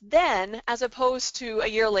addressed then, as opposed to a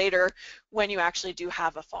year later when you actually do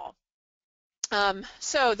have a fall.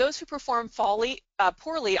 So those who perform poorly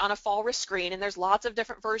on a fall risk screen, and there's lots of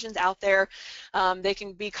different versions out there, they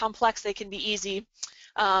can be complex, they can be easy,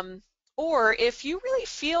 or if you really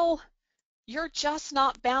feel you're just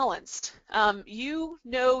not balanced, you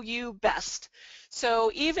know you best.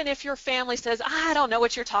 So even if your family says, I don't know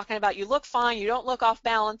what you're talking about, you look fine, you don't look off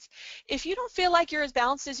balance, if you don't feel like you're as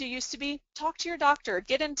balanced as you used to be, talk to your doctor,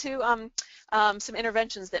 get into some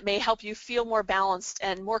interventions that may help you feel more balanced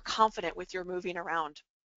and more confident with your moving around.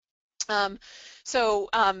 So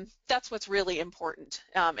that's what's really important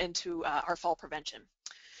into our fall prevention.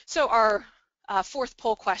 So our fourth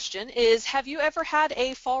poll question is, have you ever had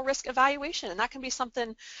a fall risk evaluation? And that can be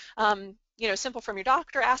something you know, simple from your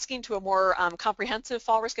doctor asking, to a more comprehensive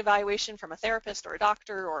fall risk evaluation from a therapist or a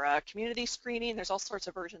doctor or a community screening. There's all sorts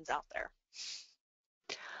of versions out there.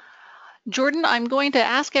 Jordan, I'm going to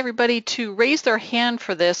ask everybody to raise their hand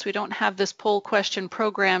for this. We don't have this poll question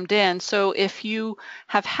programmed in. So if you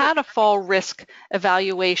have had a fall risk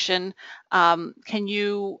evaluation, can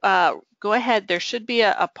you go ahead? There should be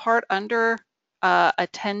a part under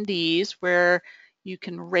attendees where you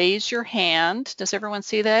can raise your hand. Does everyone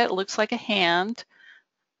see that? It looks like a hand.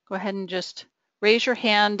 Go ahead and just raise your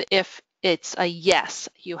hand if it's a yes,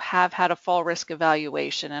 you have had a fall risk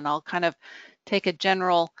evaluation, and I'll kind of take a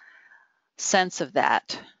general sense of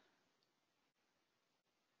that.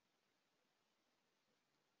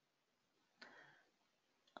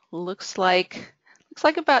 Looks like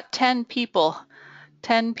about 10 people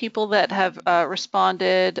that have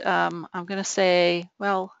responded. I'm going to say,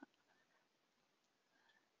 well,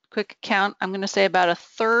 quick count, I'm going to say about a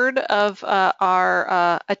third of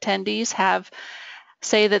our attendees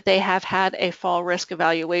say that they have had a fall risk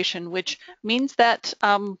evaluation, which means that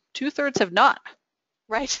 2/3 have not.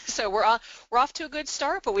 Right, so we're off to a good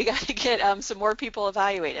start, but we got to get some more people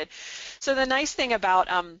evaluated. So the nice thing about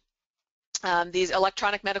these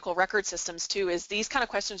electronic medical record systems too is these kind of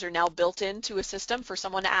questions are now built into a system for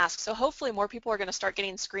someone to ask. So hopefully more people are going to start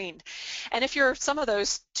getting screened. And if you're some of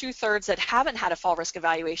those 2/3 that haven't had a fall risk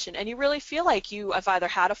evaluation and you really feel like you have either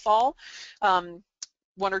had a fall,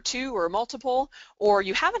 one or two or multiple, or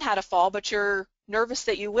you haven't had a fall but you're nervous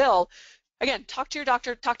that you will, again, talk to your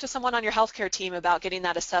doctor, talk to someone on your healthcare team about getting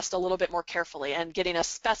that assessed a little bit more carefully and getting a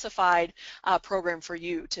specified program for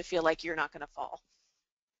you to feel like you're not going to fall.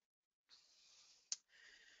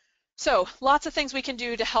 So lots of things we can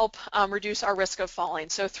do to help reduce our risk of falling.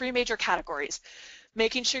 So 3 major categories.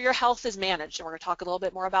 Making sure your health is managed, and we're going to talk a little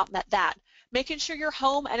bit more about that. Making sure your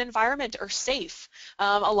home and environment are safe.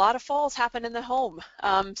 A lot of falls happen in the home,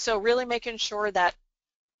 so really making sure that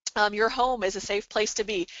your home is a safe place to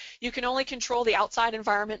be. You can only control the outside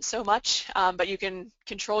environment so much, but you can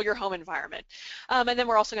control your home environment. And then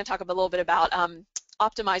we're also going to talk a little bit about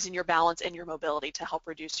optimizing your balance and your mobility to help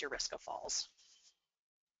reduce your risk of falls.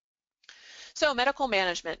 So medical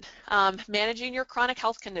management, managing your chronic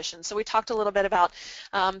health conditions. So we talked a little bit about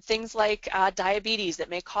things like diabetes that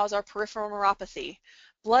may cause our peripheral neuropathy,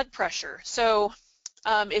 blood pressure. So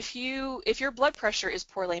if your blood pressure is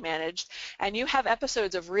poorly managed and you have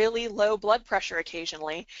episodes of really low blood pressure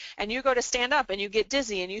occasionally, and you go to stand up and you get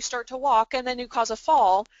dizzy and you start to walk and then you cause a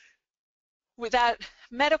fall, with that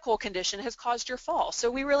medical condition has caused your fall.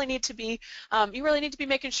 So we really need to be, you really need to be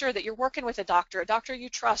making sure that you're working with a doctor you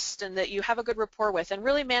trust and that you have a good rapport with, and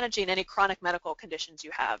really managing any chronic medical conditions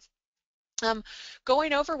you have.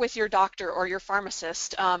 Going over with your doctor or your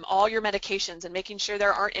pharmacist all your medications and making sure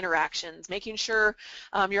there aren't interactions, making sure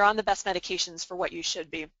you're on the best medications for what you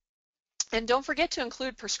should be. And don't forget to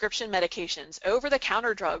include prescription medications,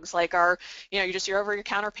 over-the-counter drugs like our, your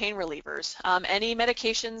over-the-counter pain relievers, any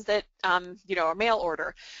medications that, are mail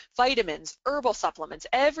order, vitamins, herbal supplements,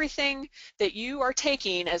 everything that you are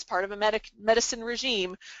taking as part of a medicine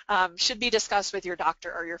regime should be discussed with your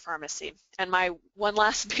doctor or your pharmacy. And my one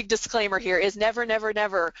last big disclaimer here is never, never,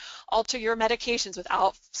 never alter your medications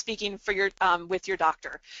without speaking with your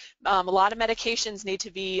doctor. A lot of medications need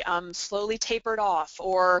to be slowly tapered off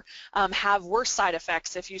or have worse side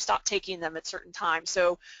effects if you stop taking them at certain times.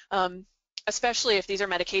 So especially if these are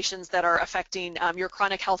medications that are affecting your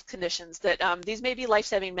chronic health conditions, that these may be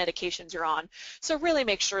life-saving medications you're on. So really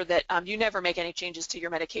make sure that you never make any changes to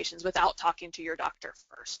your medications without talking to your doctor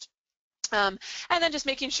first. And then just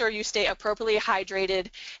making sure you stay appropriately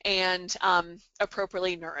hydrated and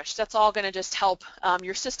appropriately nourished. That's all going to just help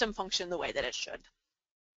your system function the way that it should.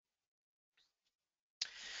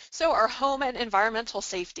 So our home and environmental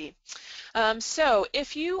safety. So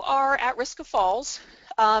if you are at risk of falls,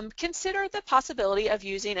 consider the possibility of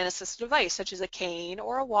using an assistive device such as a cane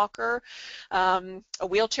or a walker, a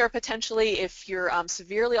wheelchair potentially if you're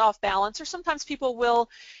severely off balance, or sometimes people will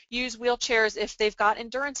use wheelchairs if they've got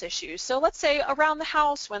endurance issues. So let's say around the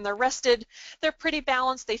house when they're rested, they're pretty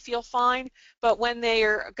balanced, they feel fine, but when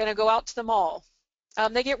they're going to go out to the mall,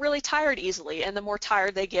 they get really tired easily, and the more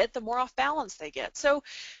tired they get, the more off balance they get. So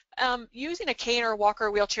using a cane or a walker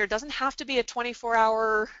or wheelchair doesn't have to be a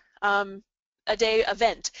 24-hour a day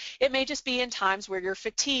event. It may just be in times where you're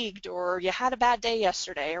fatigued or you had a bad day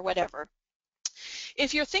yesterday or whatever.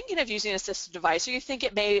 If you're thinking of using an assistive device or you think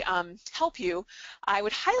it may help you, I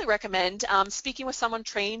would highly recommend speaking with someone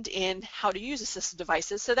trained in how to use assistive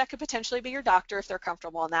devices. So that could potentially be your doctor if they're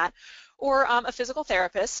comfortable in that, or a physical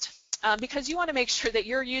therapist. Because you want to make sure that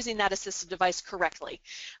you're using that assistive device correctly.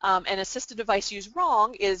 An assistive device used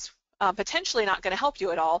wrong is potentially not going to help you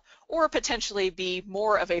at all, or potentially be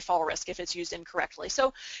more of a fall risk if it's used incorrectly.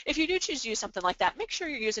 So if you do choose to use something like that, make sure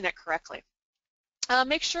you're using it correctly.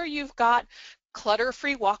 Make sure you've got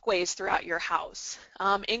clutter-free walkways throughout your house.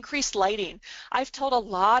 Increased lighting. I've told a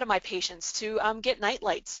lot of my patients to get night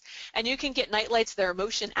lights, and you can get night lights that are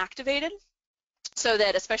motion activated, so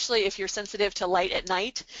that especially if you're sensitive to light at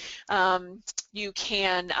night, you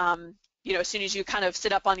can, as soon as you kind of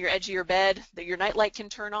sit up on your edge of your bed, that your night light can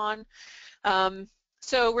turn on.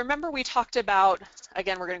 So remember we talked about,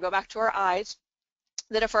 again, we're going to go back to our eyes,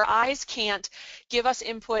 that if our eyes can't give us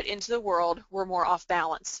input into the world, we're more off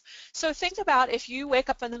balance. So think about if you wake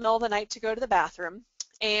up in the middle of the night to go to the bathroom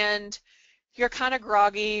and you're kind of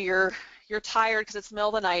groggy, you're tired because it's the middle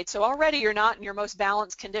of the night, so already you're not in your most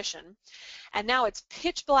balanced condition, and now it's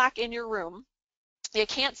pitch black in your room, you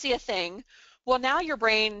can't see a thing. Well, now your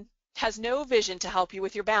brain has no vision to help you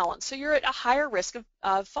with your balance, so you're at a higher risk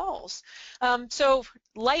of falls. So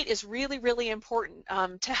light is really, really important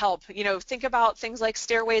to help. Think about things like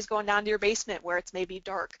stairways going down to your basement where it's maybe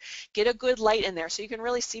dark. Get a good light in there so you can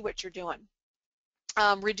really see what you're doing.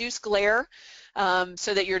 Reduce glare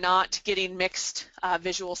so that you're not getting mixed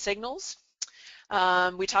visual signals.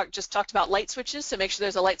 We just talked about light switches, so make sure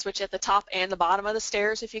there's a light switch at the top and the bottom of the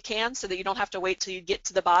stairs if you can, so that you don't have to wait till you get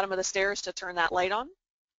to the bottom of the stairs to turn that light on.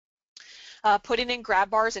 Putting in grab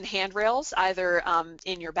bars and handrails, either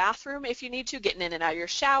in your bathroom if you need to, getting in and out of your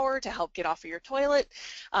shower to help get off of your toilet,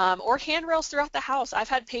 or handrails throughout the house. I've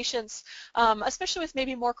had patients, especially with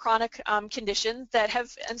maybe more chronic conditions, that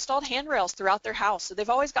have installed handrails throughout their house, so they've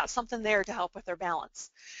always got something there to help with their balance.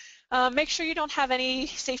 Make sure you don't have any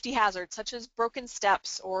safety hazards such as broken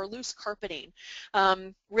steps or loose carpeting.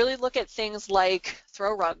 Really look at things like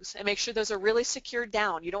throw rugs and make sure those are really secured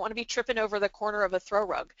down. You don't want to be tripping over the corner of a throw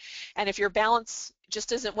rug. And if your balance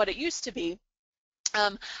just isn't what it used to be,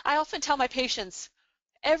 I often tell my patients,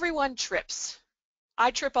 everyone trips.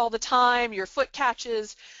 I trip all the time, your foot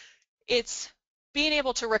catches. It's being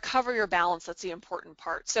able to recover your balance that's the important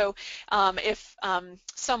part. So if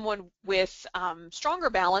someone with stronger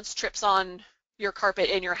balance trips on your carpet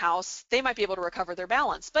in your house, they might be able to recover their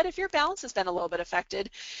balance. But if your balance has been a little bit affected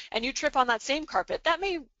and you trip on that same carpet, that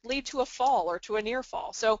may lead to a fall or to a near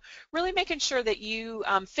fall. So really making sure that you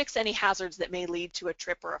fix any hazards that may lead to a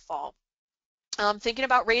trip or a fall. Thinking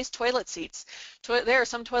about raised toilet seats. There are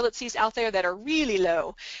some toilet seats out there that are really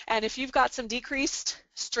low, and if you've got some decreased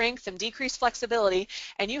strength and decreased flexibility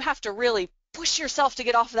and you have to really push yourself to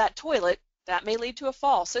get off of that toilet, that may lead to a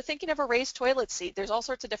fall. So thinking of a raised toilet seat, there's all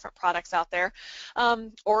sorts of different products out there,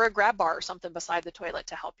 or a grab bar or something beside the toilet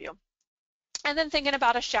to help you. And then thinking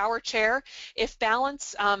about a shower chair. If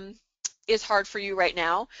balance is hard for you right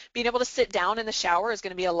now, being able to sit down in the shower is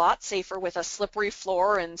going to be a lot safer with a slippery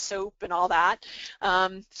floor and soap and all that.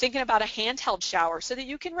 Thinking about a handheld shower so that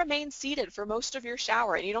you can remain seated for most of your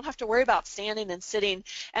shower and you don't have to worry about standing and sitting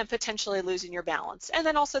and potentially losing your balance. And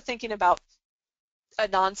then also thinking about a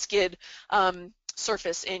non-skid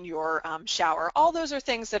surface in your shower. All those are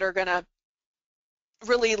things that are going to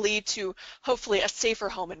really lead to hopefully a safer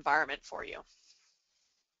home environment for you.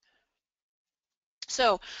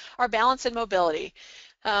 So our balance and mobility.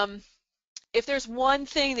 If there's one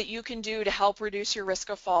thing that you can do to help reduce your risk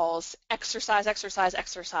of falls, exercise, exercise,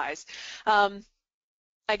 exercise.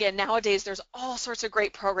 Again, nowadays there's all sorts of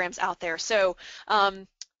great programs out there. So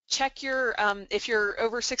check your, if you're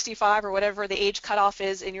over 65 or whatever the age cutoff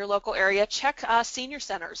is in your local area, check senior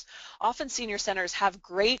centers. Often senior centers have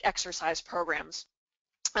great exercise programs.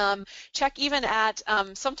 Check even at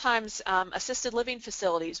sometimes assisted living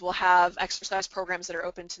facilities will have exercise programs that are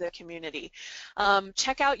open to the community.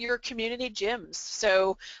 Check out your community gyms.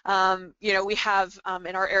 So, we have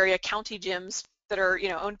in our area county gyms that are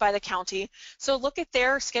owned by the county. So look at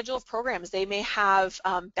their schedule of programs. They may have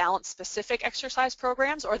balance specific exercise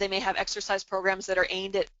programs, or they may have exercise programs that are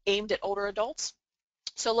aimed at older adults.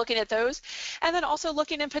 So looking at those, and then also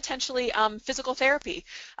looking in potentially physical therapy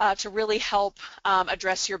to really help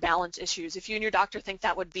address your balance issues. If you and your doctor think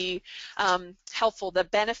that would be helpful, the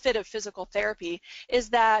benefit of physical therapy is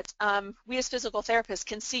that we as physical therapists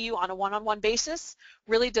can see you on a one-on-one basis,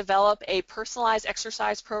 really develop a personalized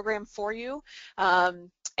exercise program for you,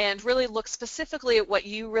 and really look specifically at what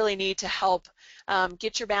you really need to help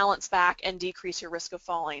get your balance back and decrease your risk of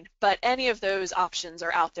falling. But any of those options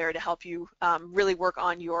are out there to help you really work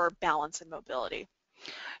on your balance and mobility.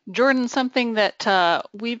 Jordan, something that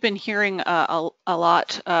we've been hearing a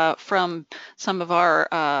lot from some of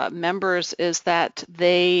our members is that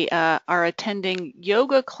they are attending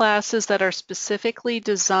yoga classes that are specifically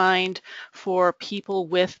designed for people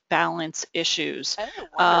with balance issues. Oh,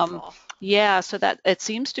 wonderful. Yeah, so that it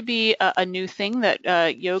seems to be a new thing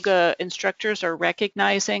that yoga instructors are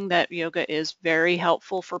recognizing that yoga is very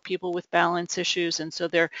helpful for people with balance issues, and so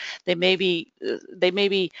they may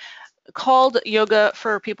be called yoga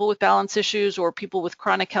for people with balance issues or people with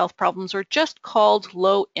chronic health problems, or just called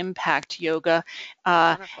low impact yoga.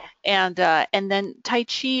 Uh, Wonderful. and then Tai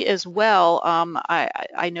Chi as well.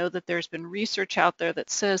 I know that there's been research out there that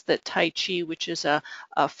says that Tai Chi, which is a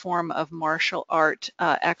form of martial art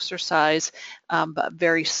exercise, but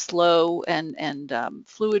very slow and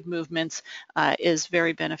fluid movements, is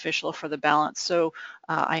very beneficial for the balance. So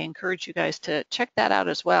I encourage you guys to check that out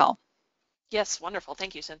as well. Yes, wonderful.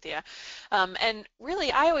 Thank you, Cynthia. And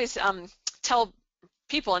really, I always tell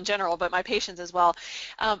people in general, but my patients as well,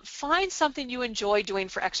 find something you enjoy doing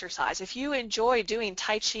for exercise. If you enjoy doing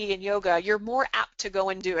Tai Chi and yoga, you're more apt to go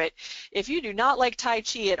and do it. If you do not like Tai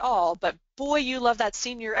Chi at all, but boy, you love that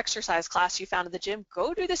senior exercise class you found at the gym,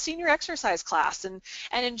 go do the senior exercise class and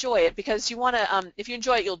enjoy it, because you want to, if you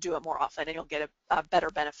enjoy it, you'll do it more often and you'll get a better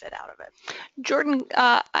benefit out of it. Jordan,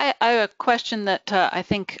 I have a question that I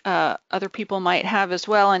think other people might have as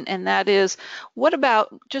well, and that is, what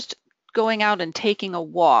about just going out and taking a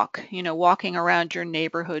walk, walking around your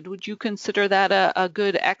neighborhood? Would you consider that a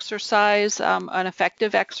good exercise, an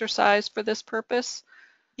effective exercise for this purpose?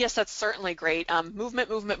 Yes, that's certainly great. Movement,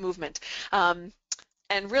 movement, movement. Um,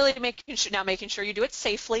 and really making sure you do it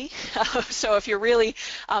safely. So if you're really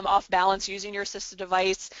off balance, using your assistive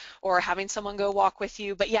device or having someone go walk with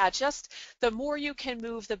you. But yeah, just the more you can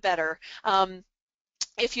move, the better.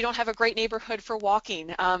 If you don't have a great neighborhood for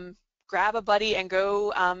walking, grab a buddy and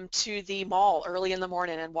go to the mall early in the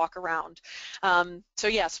morning and walk around. So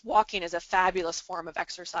yes, walking is a fabulous form of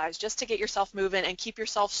exercise just to get yourself moving and keep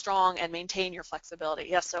yourself strong and maintain your flexibility.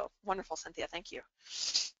 Yes, so wonderful, Cynthia. Thank you.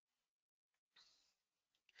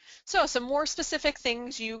 So some more specific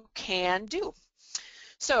things you can do.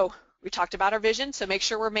 So we talked about our vision, so make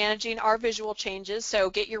sure we're managing our visual changes. So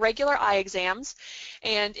get your regular eye exams.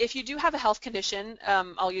 And if you do have a health condition,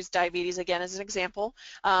 I'll use diabetes again as an example,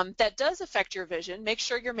 that does affect your vision, make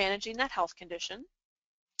sure you're managing that health condition.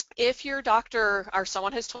 If your doctor or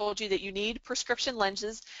someone has told you that you need prescription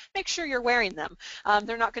lenses, make sure you're wearing them.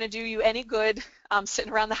 They're not going to do you any good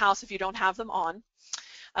sitting around the house if you don't have them on.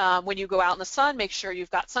 When you go out in the sun, make sure you've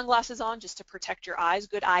got sunglasses on just to protect your eyes,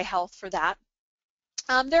 good eye health for that.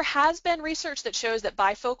 There has been research that shows that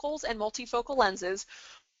bifocals and multifocal lenses,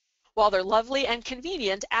 while they're lovely and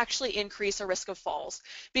convenient, actually increase a risk of falls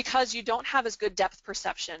because you don't have as good depth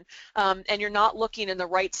perception and you're not looking in the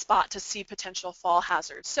right spot to see potential fall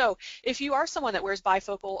hazards. So if you are someone that wears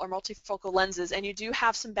bifocal or multifocal lenses and you do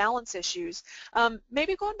have some balance issues,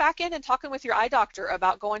 maybe going back in and talking with your eye doctor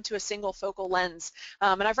about going to a single focal lens.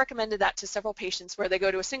 And I've recommended that to several patients where they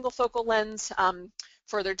go to a single focal lens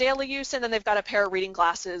for their daily use, and then they've got a pair of reading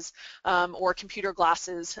glasses or computer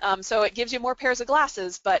glasses. So it gives you more pairs of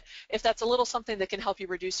glasses, but if that's a little something that can help you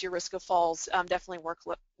reduce your risk of falls, definitely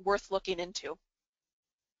worth looking into.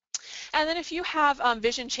 And then if you have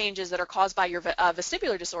vision changes that are caused by your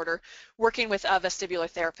vestibular disorder, working with a vestibular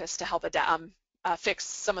therapist to help fix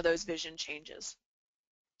some of those vision changes.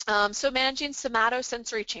 So managing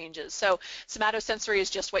somatosensory changes. So somatosensory is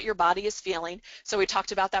just what your body is feeling. So we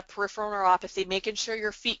talked about that peripheral neuropathy, making sure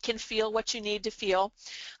your feet can feel what you need to feel.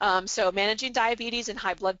 So managing diabetes and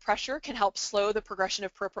high blood pressure can help slow the progression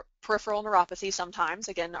of peripheral neuropathy sometimes,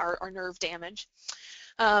 again, our nerve damage.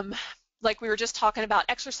 Like we were just talking about,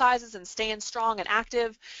 exercises and staying strong and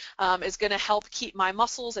active is going to help keep my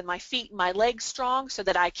muscles and my feet and my legs strong so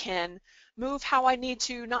that I can move how I need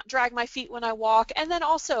to, not drag my feet when I walk, and then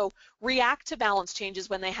also react to balance changes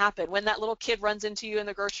when they happen. When that little kid runs into you in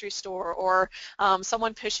the grocery store, or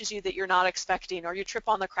someone pushes you that you're not expecting, or you trip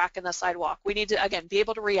on the crack in the sidewalk. We need to, again, be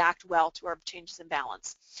able to react well to our changes in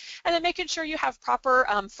balance. And then making sure you have proper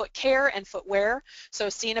foot care and footwear. So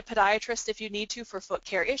seeing a podiatrist if you need to for foot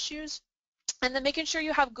care issues. And then making sure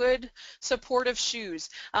you have good supportive shoes.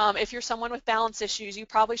 If you're someone with balance issues, you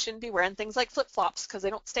probably shouldn't be wearing things like flip-flops because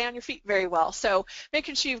they don't stay on your feet very well. So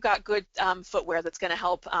making sure you've got good footwear that's going to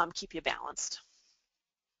help keep you balanced.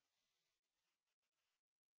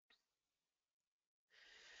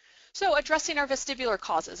 So addressing our vestibular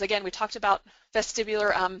causes. Again, we talked about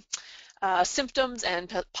vestibular symptoms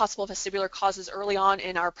and possible vestibular causes early on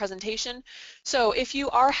in our presentation. So if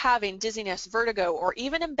you are having dizziness, vertigo, or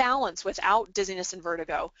even imbalance without dizziness and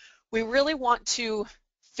vertigo, we really want to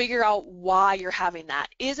figure out why you're having that.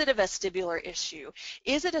 Is it a vestibular issue?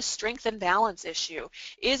 Is it a strength and balance issue?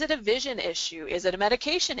 Is it a vision issue? Is it a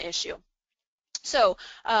medication issue? So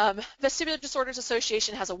Vestibular Disorders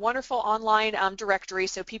Association has a wonderful online directory,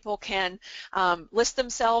 so people can list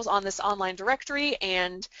themselves on this online directory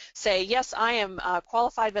and say, yes, I am a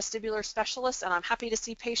qualified vestibular specialist and I'm happy to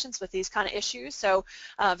see patients with these kind of issues. So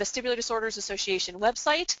Vestibular Disorders Association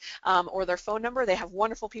website or their phone number, they have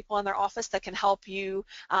wonderful people in their office that can help you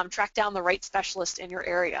track down the right specialist in your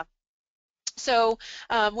area. So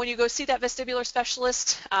when you go see that vestibular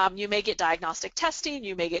specialist, you may get diagnostic testing,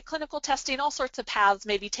 you may get clinical testing, all sorts of paths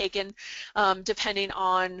may be taken depending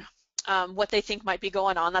on what they think might be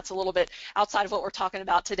going on. That's a little bit outside of what we're talking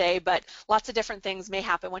about today, but lots of different things may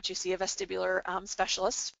happen once you see a vestibular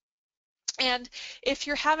specialist. And if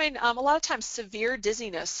you're having a lot of times severe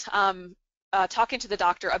dizziness, talking to the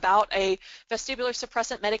doctor about a vestibular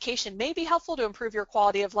suppressant medication may be helpful to improve your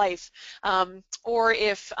quality of life. Or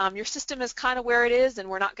if your system is kind of where it is and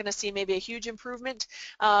we're not going to see maybe a huge improvement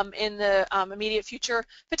in the immediate future,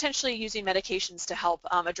 potentially using medications to help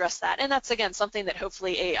address that. And that's, again, something that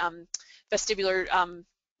hopefully a vestibular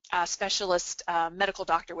specialist medical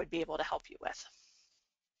doctor would be able to help you with.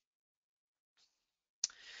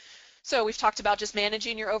 So we've talked about just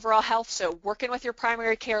managing your overall health, so working with your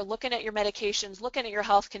primary care, looking at your medications, looking at your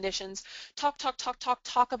health conditions, talk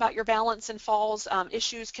about your balance and falls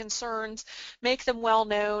issues, concerns, make them well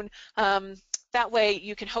known. That way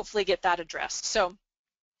you can hopefully get that addressed. So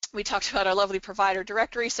we talked about our lovely provider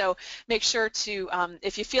directory, so make sure to,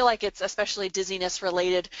 if you feel like it's especially dizziness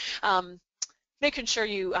related, making sure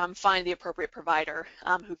you find the appropriate provider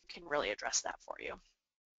who can really address that for you.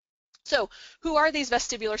 So who are these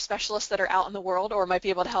vestibular specialists that are out in the world or might be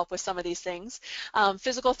able to help with some of these things?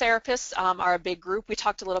 Physical therapists are a big group. We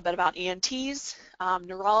talked a little bit about ENTs,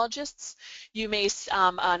 neurologists. You may,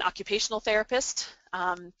 an occupational therapist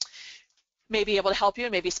may be able to help you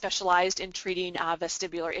and may be specialized in treating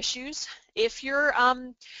vestibular issues. If you're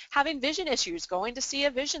having vision issues, going to see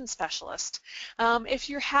a vision specialist. If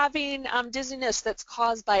you're having dizziness that's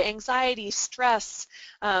caused by anxiety, stress,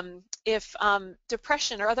 if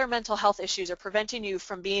depression or other mental health issues are preventing you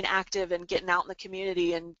from being active and getting out in the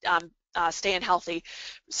community and staying healthy,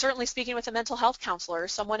 certainly speaking with a mental health counselor or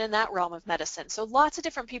someone in that realm of medicine. So lots of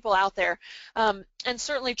different people out there, and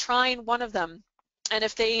certainly trying one of them. And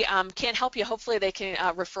if they can't help you, hopefully they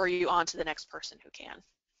can refer you on to the next person who can.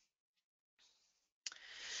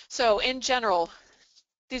 So in general,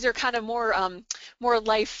 these are kind of more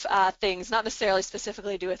life things, not necessarily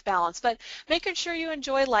specifically to do with balance, but making sure you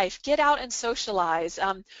enjoy life. Get out and socialize.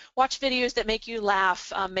 Watch videos that make you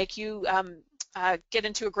laugh, make you get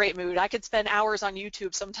into a great mood. I could spend hours on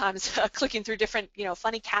YouTube sometimes clicking through different,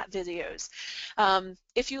 funny cat videos.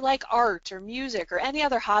 If you like art or music or any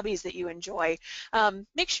other hobbies that you enjoy,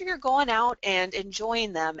 make sure you're going out and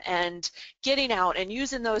enjoying them and getting out and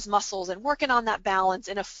using those muscles and working on that balance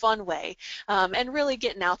in a fun way, and really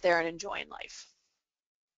getting out there and enjoying life.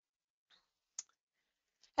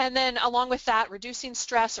 And then along with that, reducing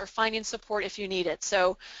stress or finding support if you need it.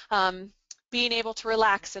 So being able to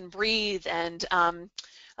relax and breathe and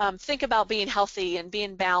think about being healthy and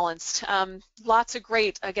being balanced. Lots of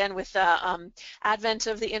great, again, with the advent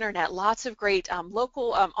of the internet, lots of great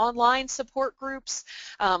local online support groups,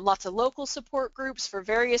 lots of local support groups for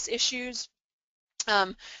various issues.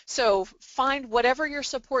 So find whatever your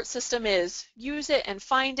support system is, use it and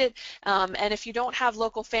find it, and if you don't have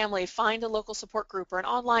local family, find a local support group or an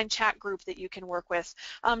online chat group that you can work with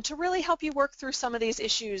to really help you work through some of these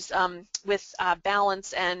issues with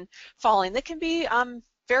balance and falling that can be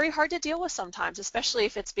very hard to deal with sometimes, especially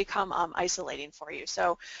if it's become isolating for you.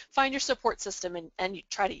 So find your support system and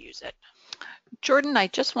try to use it. Jordan, I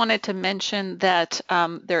just wanted to mention that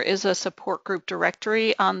there is a support group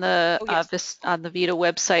directory on the on the VITA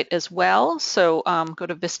website as well. So go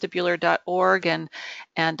to vestibular.org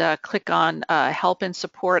and click on help and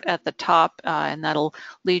support at the top, and that'll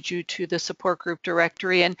lead you to the support group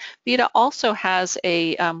directory. And VITA also has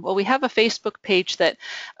a well, we have a Facebook page that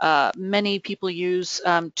many people use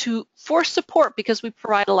for support, because we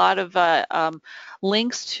provide a lot of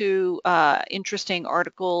links to interesting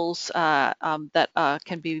articles that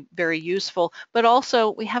can be very useful. But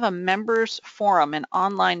also we have a members forum, an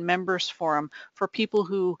online members forum for people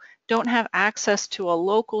who don't have access to a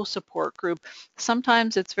local support group.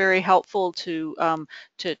 Sometimes it's very helpful to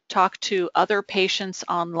talk to other patients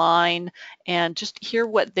online and just hear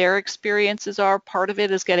what their experiences are. Part of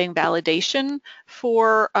it is getting validation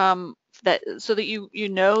for that, so that you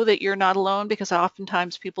know that you're not alone, because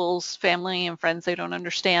oftentimes people's family and friends, they don't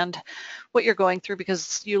understand what you're going through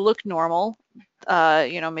because you look normal.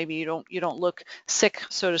 Maybe you don't look sick,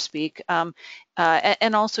 so to speak.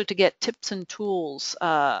 and also to get tips and tools.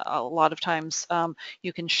 A lot of times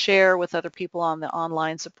you can share with other people on the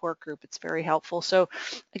online support group. It's very helpful. So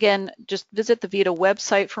again, just visit the VITA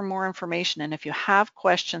website for more information, and if you have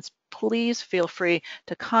questions, please feel free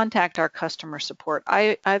to contact our customer support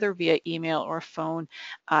either via email or phone,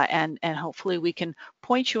 and hopefully we can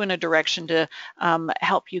point you in a direction to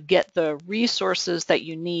help you get the resources that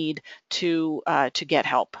you need to get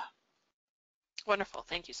help. Wonderful.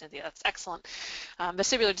 Thank you, Cynthia. That's excellent.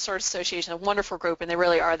 Vestibular Disorders Association, a wonderful group, and they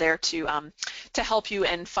really are there to help you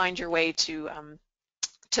and find your way to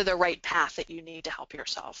the right path that you need to help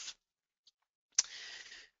yourself.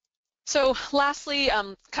 So lastly,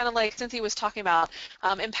 kind of like Cynthia was talking about,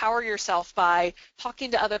 empower yourself by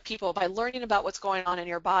talking to other people, by learning about what's going on in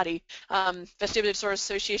your body. Vestibular Disorders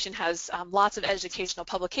Association has lots of educational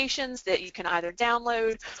publications that you can either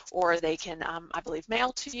download or they can, I believe,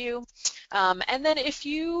 mail to you. And then if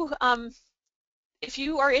you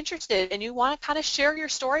are interested and you want to kind of share your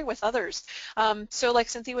story with others, so like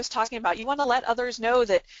Cynthia was talking about, you want to let others know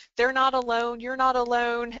that they're not alone, you're not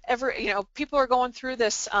alone, people are going through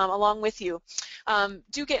this along with you.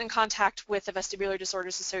 Do get in contact with the Vestibular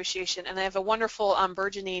Disorders Association, and they have a wonderful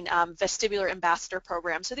burgeoning vestibular ambassador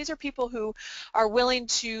program. So these are people who are willing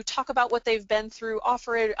to talk about what they've been through,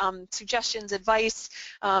 offer suggestions, advice,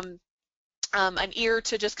 an ear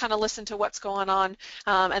to just kind of listen to what's going on,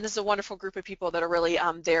 and this is a wonderful group of people that are really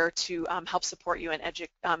there to help support you and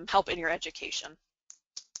help in your education.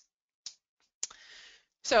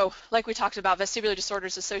 So, like we talked about, Vestibular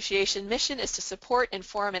Disorders Association mission is to support,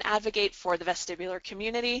 inform, and advocate for the vestibular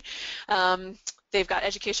community. They've got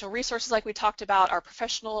educational resources like we talked about, our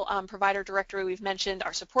professional provider directory we've mentioned,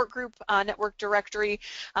 our support group network directory,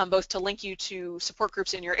 both to link you to support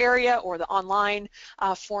groups in your area or the online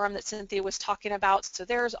forum that Cynthia was talking about. So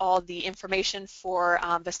there's all the information for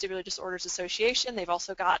Vestibular Disorders Association. They've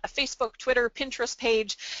also got a Facebook, Twitter, Pinterest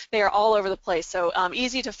page. They are all over the place, so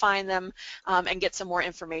easy to find them and get some more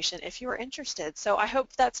information if you are interested. So I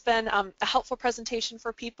hope that's been a helpful presentation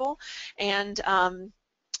for people, and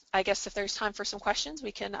I guess if there's time for some questions,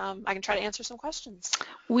 I can try to answer some questions.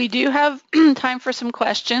 We do have time for some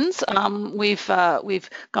questions. We've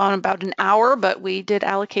gone about an hour, but we did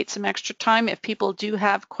allocate some extra time. If people do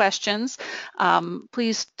have questions,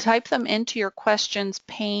 please type them into your questions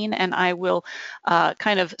pane, and I will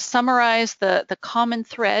kind of summarize the common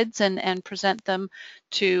threads and present them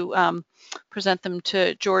to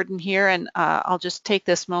Jordan here. And I'll just take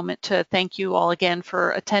this moment to thank you all again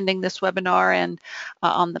for attending this webinar, and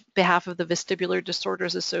on the behalf of the Vestibular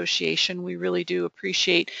Disorders Association, we really do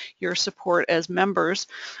appreciate your support as members.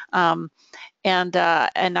 And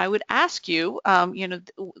I would ask you,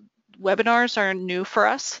 webinars are new for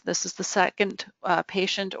us. This is the second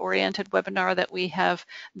patient-oriented webinar that we have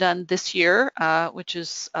done this year, which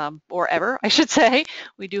is, or ever, I should say.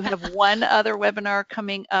 We do have one other webinar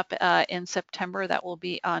coming up in September that will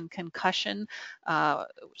be on concussion. So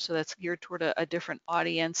that's geared toward a different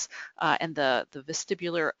audience and the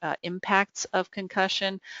vestibular impacts of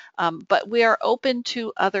concussion. But we are open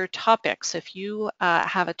to other topics. If you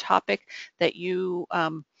have a topic that you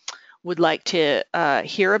would like to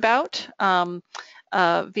hear about via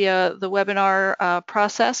the webinar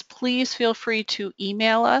process, please feel free to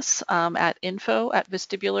email us at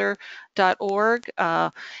info@vestibular.org,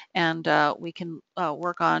 and we can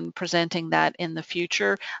work on presenting that in the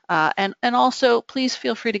future. And also, please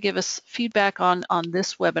feel free to give us feedback on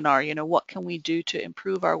this webinar. What can we do to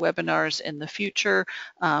improve our webinars in the future?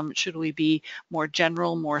 Should we be more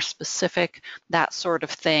general, more specific, that sort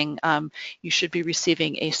of thing? You should be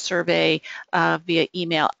receiving a survey via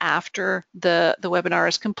email after the webinar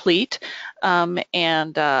is complete,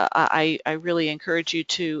 and I really encourage you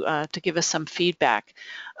to give us some feedback.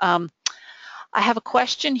 I have a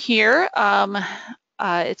question here.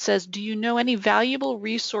 It says, do you know any valuable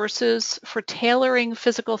resources for tailoring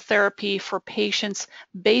physical therapy for patients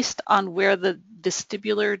based on where the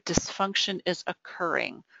vestibular dysfunction is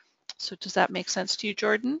occurring? So does that make sense to you,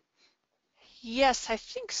 Jordan? Yes, I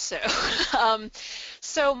think so.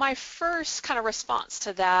 So my first kind of response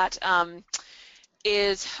to that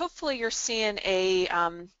is hopefully you're seeing a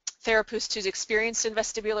therapist who's experienced in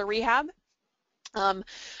vestibular rehab. A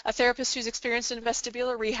therapist who's experienced in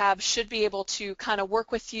vestibular rehab should be able to kind of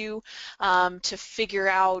work with you to figure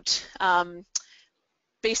out,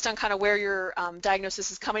 based on kind of where your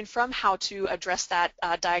diagnosis is coming from, how to address that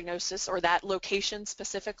diagnosis or that location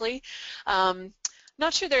specifically.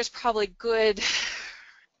 Not sure there's probably good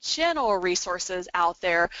general resources out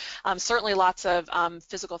there. Certainly lots of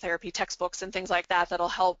physical therapy textbooks and things like that that'll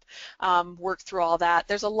help work through all that.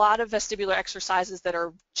 There's a lot of vestibular exercises that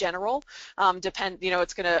are general.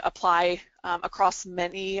 It's going to apply across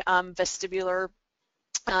many vestibular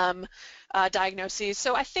diagnoses.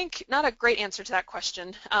 So I think not a great answer to that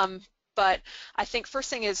question, but I think first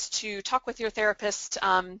thing is to talk with your therapist,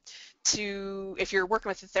 if you're working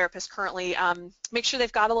with a therapist currently, make sure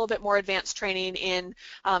they've got a little bit more advanced training in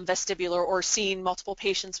vestibular or seeing multiple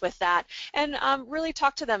patients with that, and really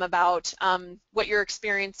talk to them about what you're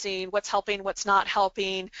experiencing, what's helping, what's not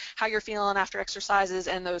helping, how you're feeling after exercises,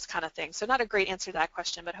 and those kind of things. So not a great answer to that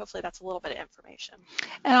question, but hopefully that's a little bit of information.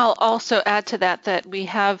 And I'll also add to that that we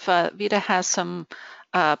have, VITA has some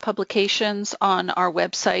publications on our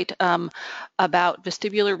website about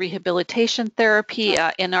vestibular rehabilitation therapy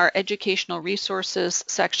in our educational resources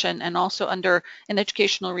section, and also in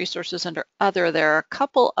educational resources under other, there are a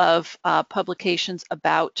couple of publications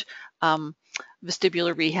about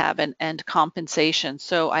vestibular rehab and compensation.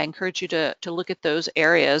 So I encourage you to look at those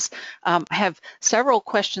areas. I have several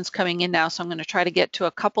questions coming in now, so I'm going to try to get to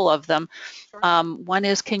a couple of them. Sure. One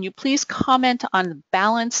is, can you please comment on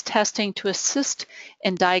balance testing to assist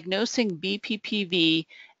in diagnosing BPPV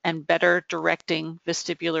and better directing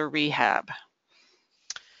vestibular rehab?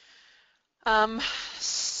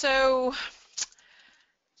 So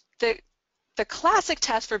the classic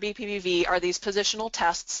test for BPPV are these positional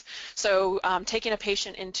tests. So taking a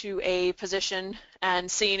patient into a position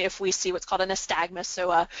and seeing if we see what's called an nystagmus,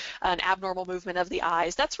 so an abnormal movement of the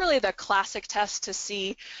eyes. That's really the classic test to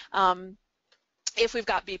see if we've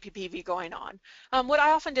got BPPV going on. What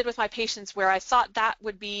I often did with my patients, where I thought that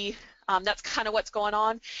would be, that's kind of what's going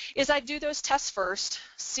on, is I do those tests first,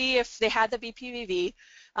 see if they had the BPPV,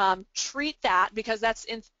 treat that, because that's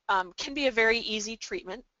can be a very easy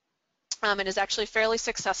treatment. And is actually fairly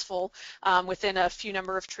successful within a few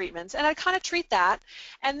number of treatments. And I kind of treat that,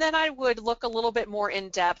 and then I would look a little bit more in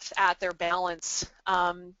depth at their balance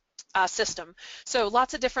system. So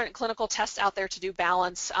lots of different clinical tests out there to do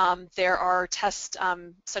balance. There are tests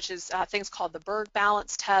such as things called the Berg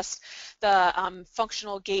balance test, the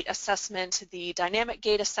functional gait assessment, the dynamic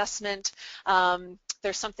gait assessment.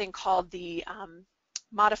 There's something called the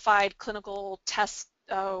modified clinical test.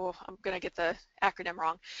 Oh, I'm going to get the acronym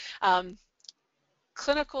wrong.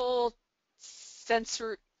 Clinical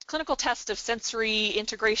test of sensory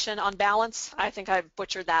integration on balance. I think I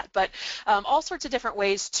butchered that, but all sorts of different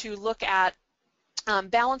ways to look at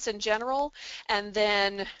balance in general, and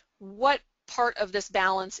then what part of this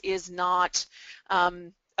balance is not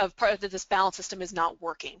part of this balance system is not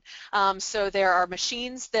working. So there are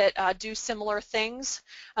machines that do similar things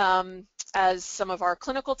as some of our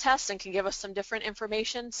clinical tests and can give us some different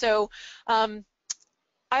information. So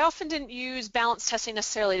I often didn't use balance testing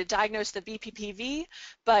necessarily to diagnose the BPPV,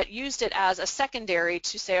 but used it as a secondary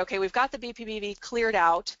to say, okay, we've got the BPPV cleared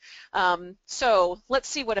out, so let's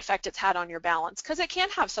see what effect it's had on your balance, because it can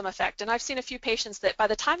have some effect. And I've seen a few patients that by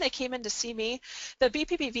the time they came in to see me, the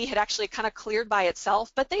BPPV had actually kind of cleared by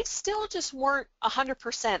itself, but they still just weren't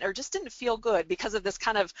 100% or just didn't feel good because of this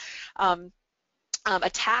kind of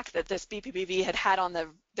attack that this BPPV had on their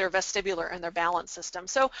vestibular and their balance system.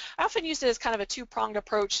 So I often use it as kind of a two-pronged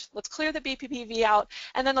approach. Let's clear the BPPV out,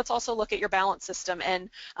 and then let's also look at your balance system and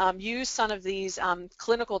use some of these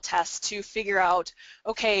clinical tests to figure out,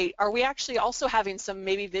 okay, are we actually also having some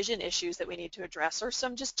maybe vision issues that we need to address, or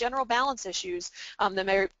some just general balance issues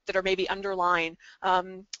that are maybe underlying,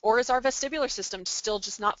 or is our vestibular system still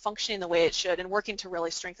just not functioning the way it should, and working to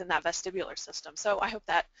really strengthen that vestibular system. So I hope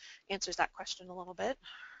that answers that question a little bit.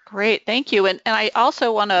 Great, thank you. And I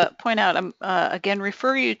also want to point out, again,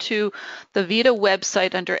 refer you to the VITA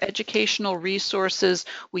website under Educational Resources.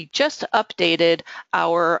 We just updated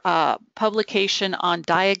our publication on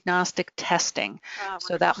diagnostic testing.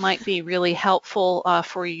 So that might be really helpful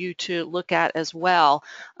for you to look at as well.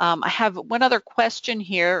 I have one other question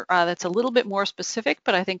here that's a little bit more specific,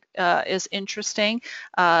 but I think is interesting.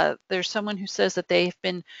 There's someone who says that they've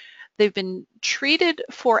been treated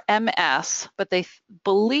for MS, but they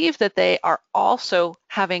believe that they are also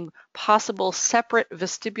having possible separate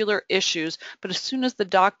vestibular issues. But as soon as the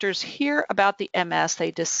doctors hear about the MS, they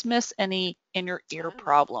dismiss any inner ear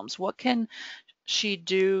problems. What can she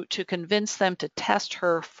do to convince them to test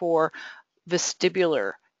her for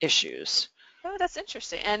vestibular issues? Oh, that's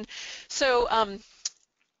interesting. And so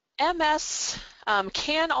MS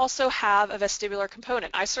can also have a vestibular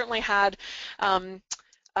component. I certainly had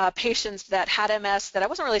patients that had MS that I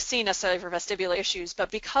wasn't really seeing necessarily for vestibular issues, but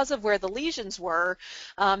because of where the lesions were,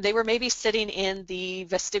 they were maybe sitting in the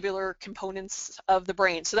vestibular components of the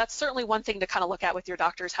brain. So that's certainly one thing to kind of look at with your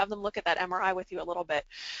doctors. Have them look at that MRI with you a little bit.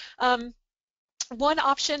 One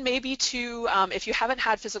option may be to, if you haven't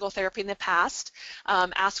had physical therapy in the past,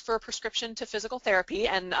 ask for a prescription to physical therapy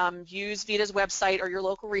and use VITA's website or your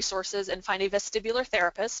local resources and find a vestibular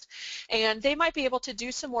therapist. And they might be able to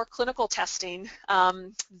do some more clinical testing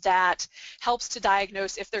that helps to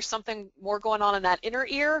diagnose if there's something more going on in that inner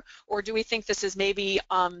ear, or do we think this is maybe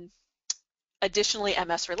additionally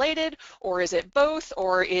MS related, or is it both,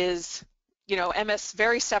 or is, you know, MS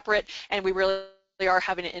very separate and we really are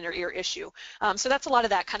having an inner ear issue. So that's a lot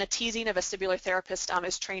of that kind of teasing a vestibular therapist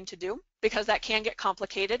is trained to do, because that can get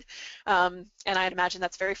complicated. And I'd imagine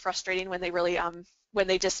that's very frustrating when they really, when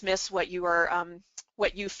they dismiss what you are,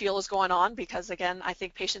 what you feel is going on, because again, I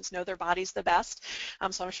think patients know their bodies the best.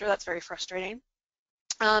 So I'm sure that's very frustrating.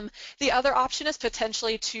 The other option is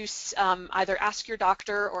potentially to either ask your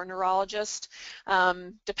doctor or neurologist,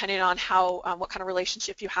 depending on how what kind of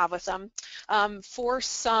relationship you have with them, for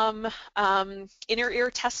some inner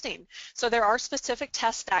ear testing. So there are specific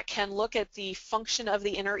tests that can look at the function of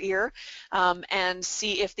the inner ear and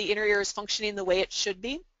see if the inner ear is functioning the way it should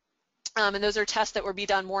be. And those are tests that would be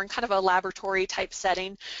done more in kind of a laboratory type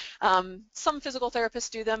setting. Some physical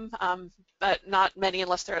therapists do them, but not many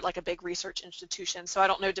unless they're at like a big research institution. So I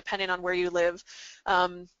don't know, depending on where you live,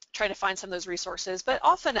 trying to find some of those resources. But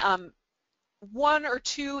often one or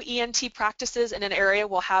two ENT practices in an area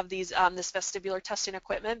will have these this vestibular testing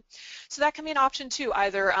equipment. So that can be an option too,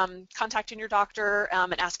 either contacting your doctor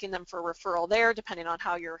and asking them for a referral there, depending on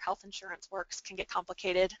how your health insurance works, can get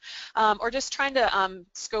complicated, or just trying to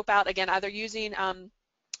scope out, again, either using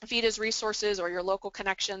VITA's resources or your local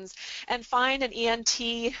connections, and find an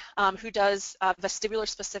ENT who does vestibular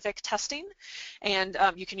specific testing. And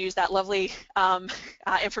you can use that lovely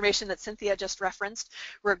information that Cynthia just referenced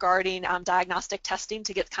regarding diagnostic testing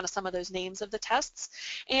to get kind of some of those names of the tests.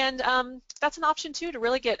 And that's an option too, to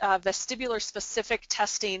really get vestibular specific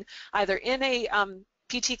testing either in a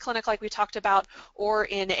PT clinic like we talked about, or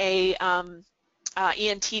in a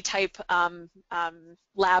ENT type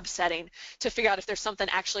lab setting, to figure out if there's something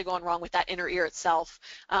actually going wrong with that inner ear itself,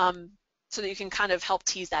 so that you can kind of help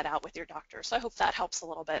tease that out with your doctor. So I hope that helps a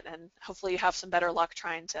little bit, and hopefully you have some better luck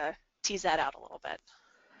trying to tease that out a little bit.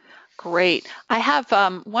 Great. I have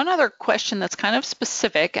one other question that's kind of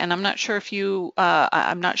specific, and I'm not sure if you,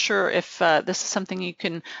 I'm not sure if this is something you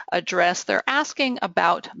can address. They're asking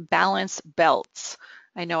about balance belts.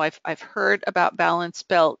 I know I've heard about balance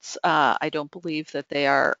belts. I don't believe that they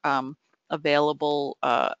are available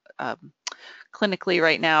clinically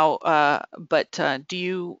right now. But do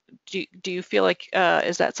you feel like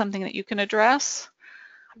is that something that you can address?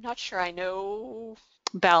 I'm not sure I know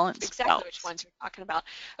Balance exactly belts. which ones you're talking about.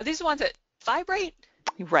 Are these the ones that vibrate?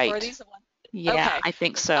 Or are Right. these the ones? Yeah, Okay. I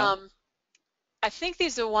think so. I think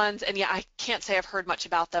these are ones, and yeah, I can't say I've heard much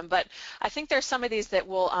about them, but I think there's some of these that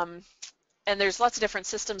will, and there's lots of different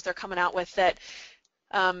systems they're coming out with that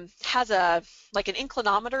has a like an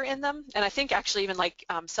inclinometer in them, and I think actually even like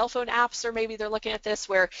cell phone apps, or maybe they're looking at this,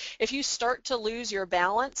 where if you start to lose your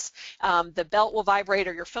balance, the belt will vibrate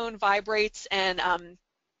or your phone vibrates and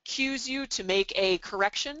cues you to make a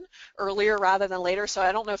correction earlier rather than later. So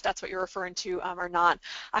I don't know if that's what you're referring to or not.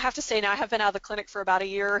 I have to say now I have been out of the clinic for about a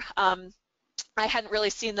year. I hadn't really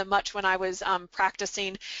seen them much when I was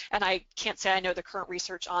practicing, and I can't say I know the current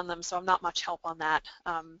research on them, so I'm not much help on that.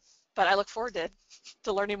 But I look forward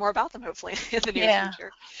to learning more about them, hopefully, in the near Yeah.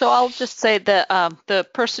 future. So I'll just say that the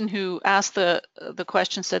person who asked the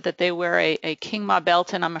question said that they wear a King Ma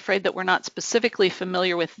belt, and I'm afraid that we're not specifically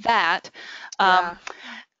familiar with that. Yeah.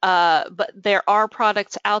 But there are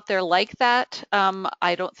products out there like that.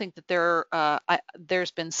 I don't think that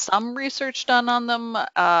there's been some research done on them,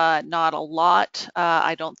 not a lot.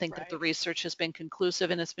 I don't think that the Right. research has been conclusive,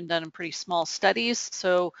 and it's been done in pretty small studies.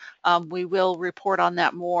 So we will report on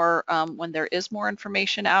that more when there is more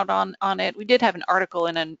information out on it. We did have an article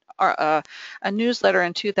in a newsletter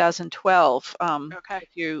in 2012. Okay.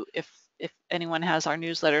 If anyone has our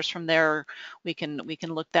newsletters from there, we can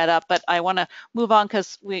look that up. But I want to move on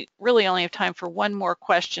because we really only have time for one more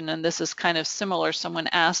question, and this is kind of similar. Someone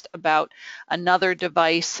asked about another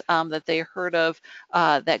device that they heard of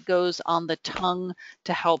that goes on the tongue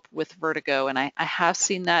to help with vertigo, and I have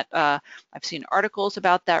seen that. I've seen articles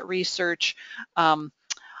about that research, but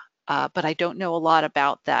I don't know a lot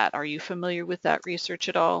about that. Are you familiar with that research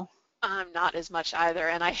at all? I'm not as much either,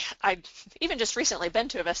 and I even just recently been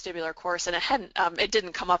to a vestibular course, and it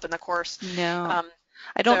didn't come up in the course. No.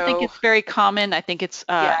 I don't think So it's very common. I think yeah,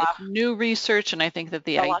 it's new research, and I think that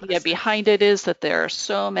the idea neurologist. behind it is that there are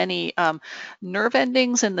so many nerve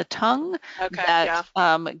endings in the tongue Okay, that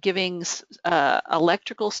yeah, giving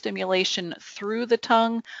electrical stimulation through the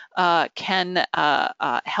tongue can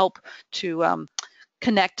help to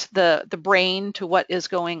connect the brain to what is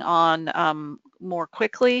going on more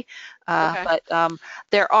quickly. okay, But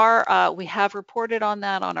there are, we have reported on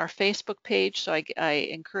that on our Facebook page, so I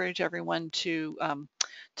encourage everyone to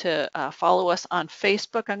follow us on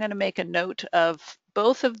Facebook. I'm going to make a note of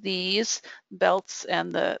both of these belts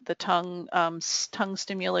and the tongue tongue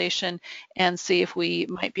stimulation, and see if we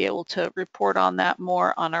might be able to report on that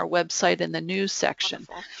more on our website in the news section.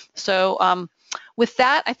 wonderful. So with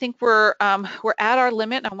that, I think we're at our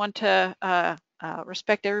limit. I want to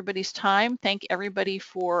respect everybody's time. Thank everybody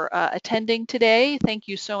for attending today. Thank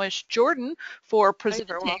you so much, Jordan, for Oh, you're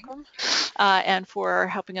very presenting welcome. and for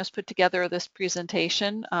helping us put together this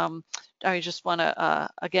presentation. I just want to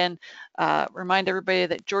again remind everybody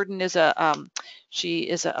that Jordan is she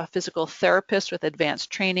is a physical therapist with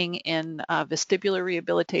advanced training in vestibular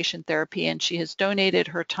rehabilitation therapy, and she has donated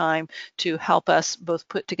her time to help us both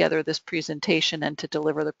put together this presentation and to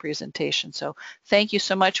deliver the presentation. So thank you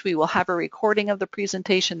so much. We will have a recording of the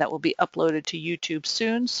presentation that will be uploaded to YouTube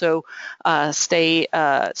soon, so stay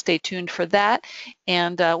tuned for that.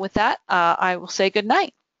 And with that, I will say good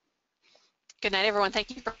night. Good night, everyone.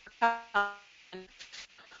 Thank you for coming.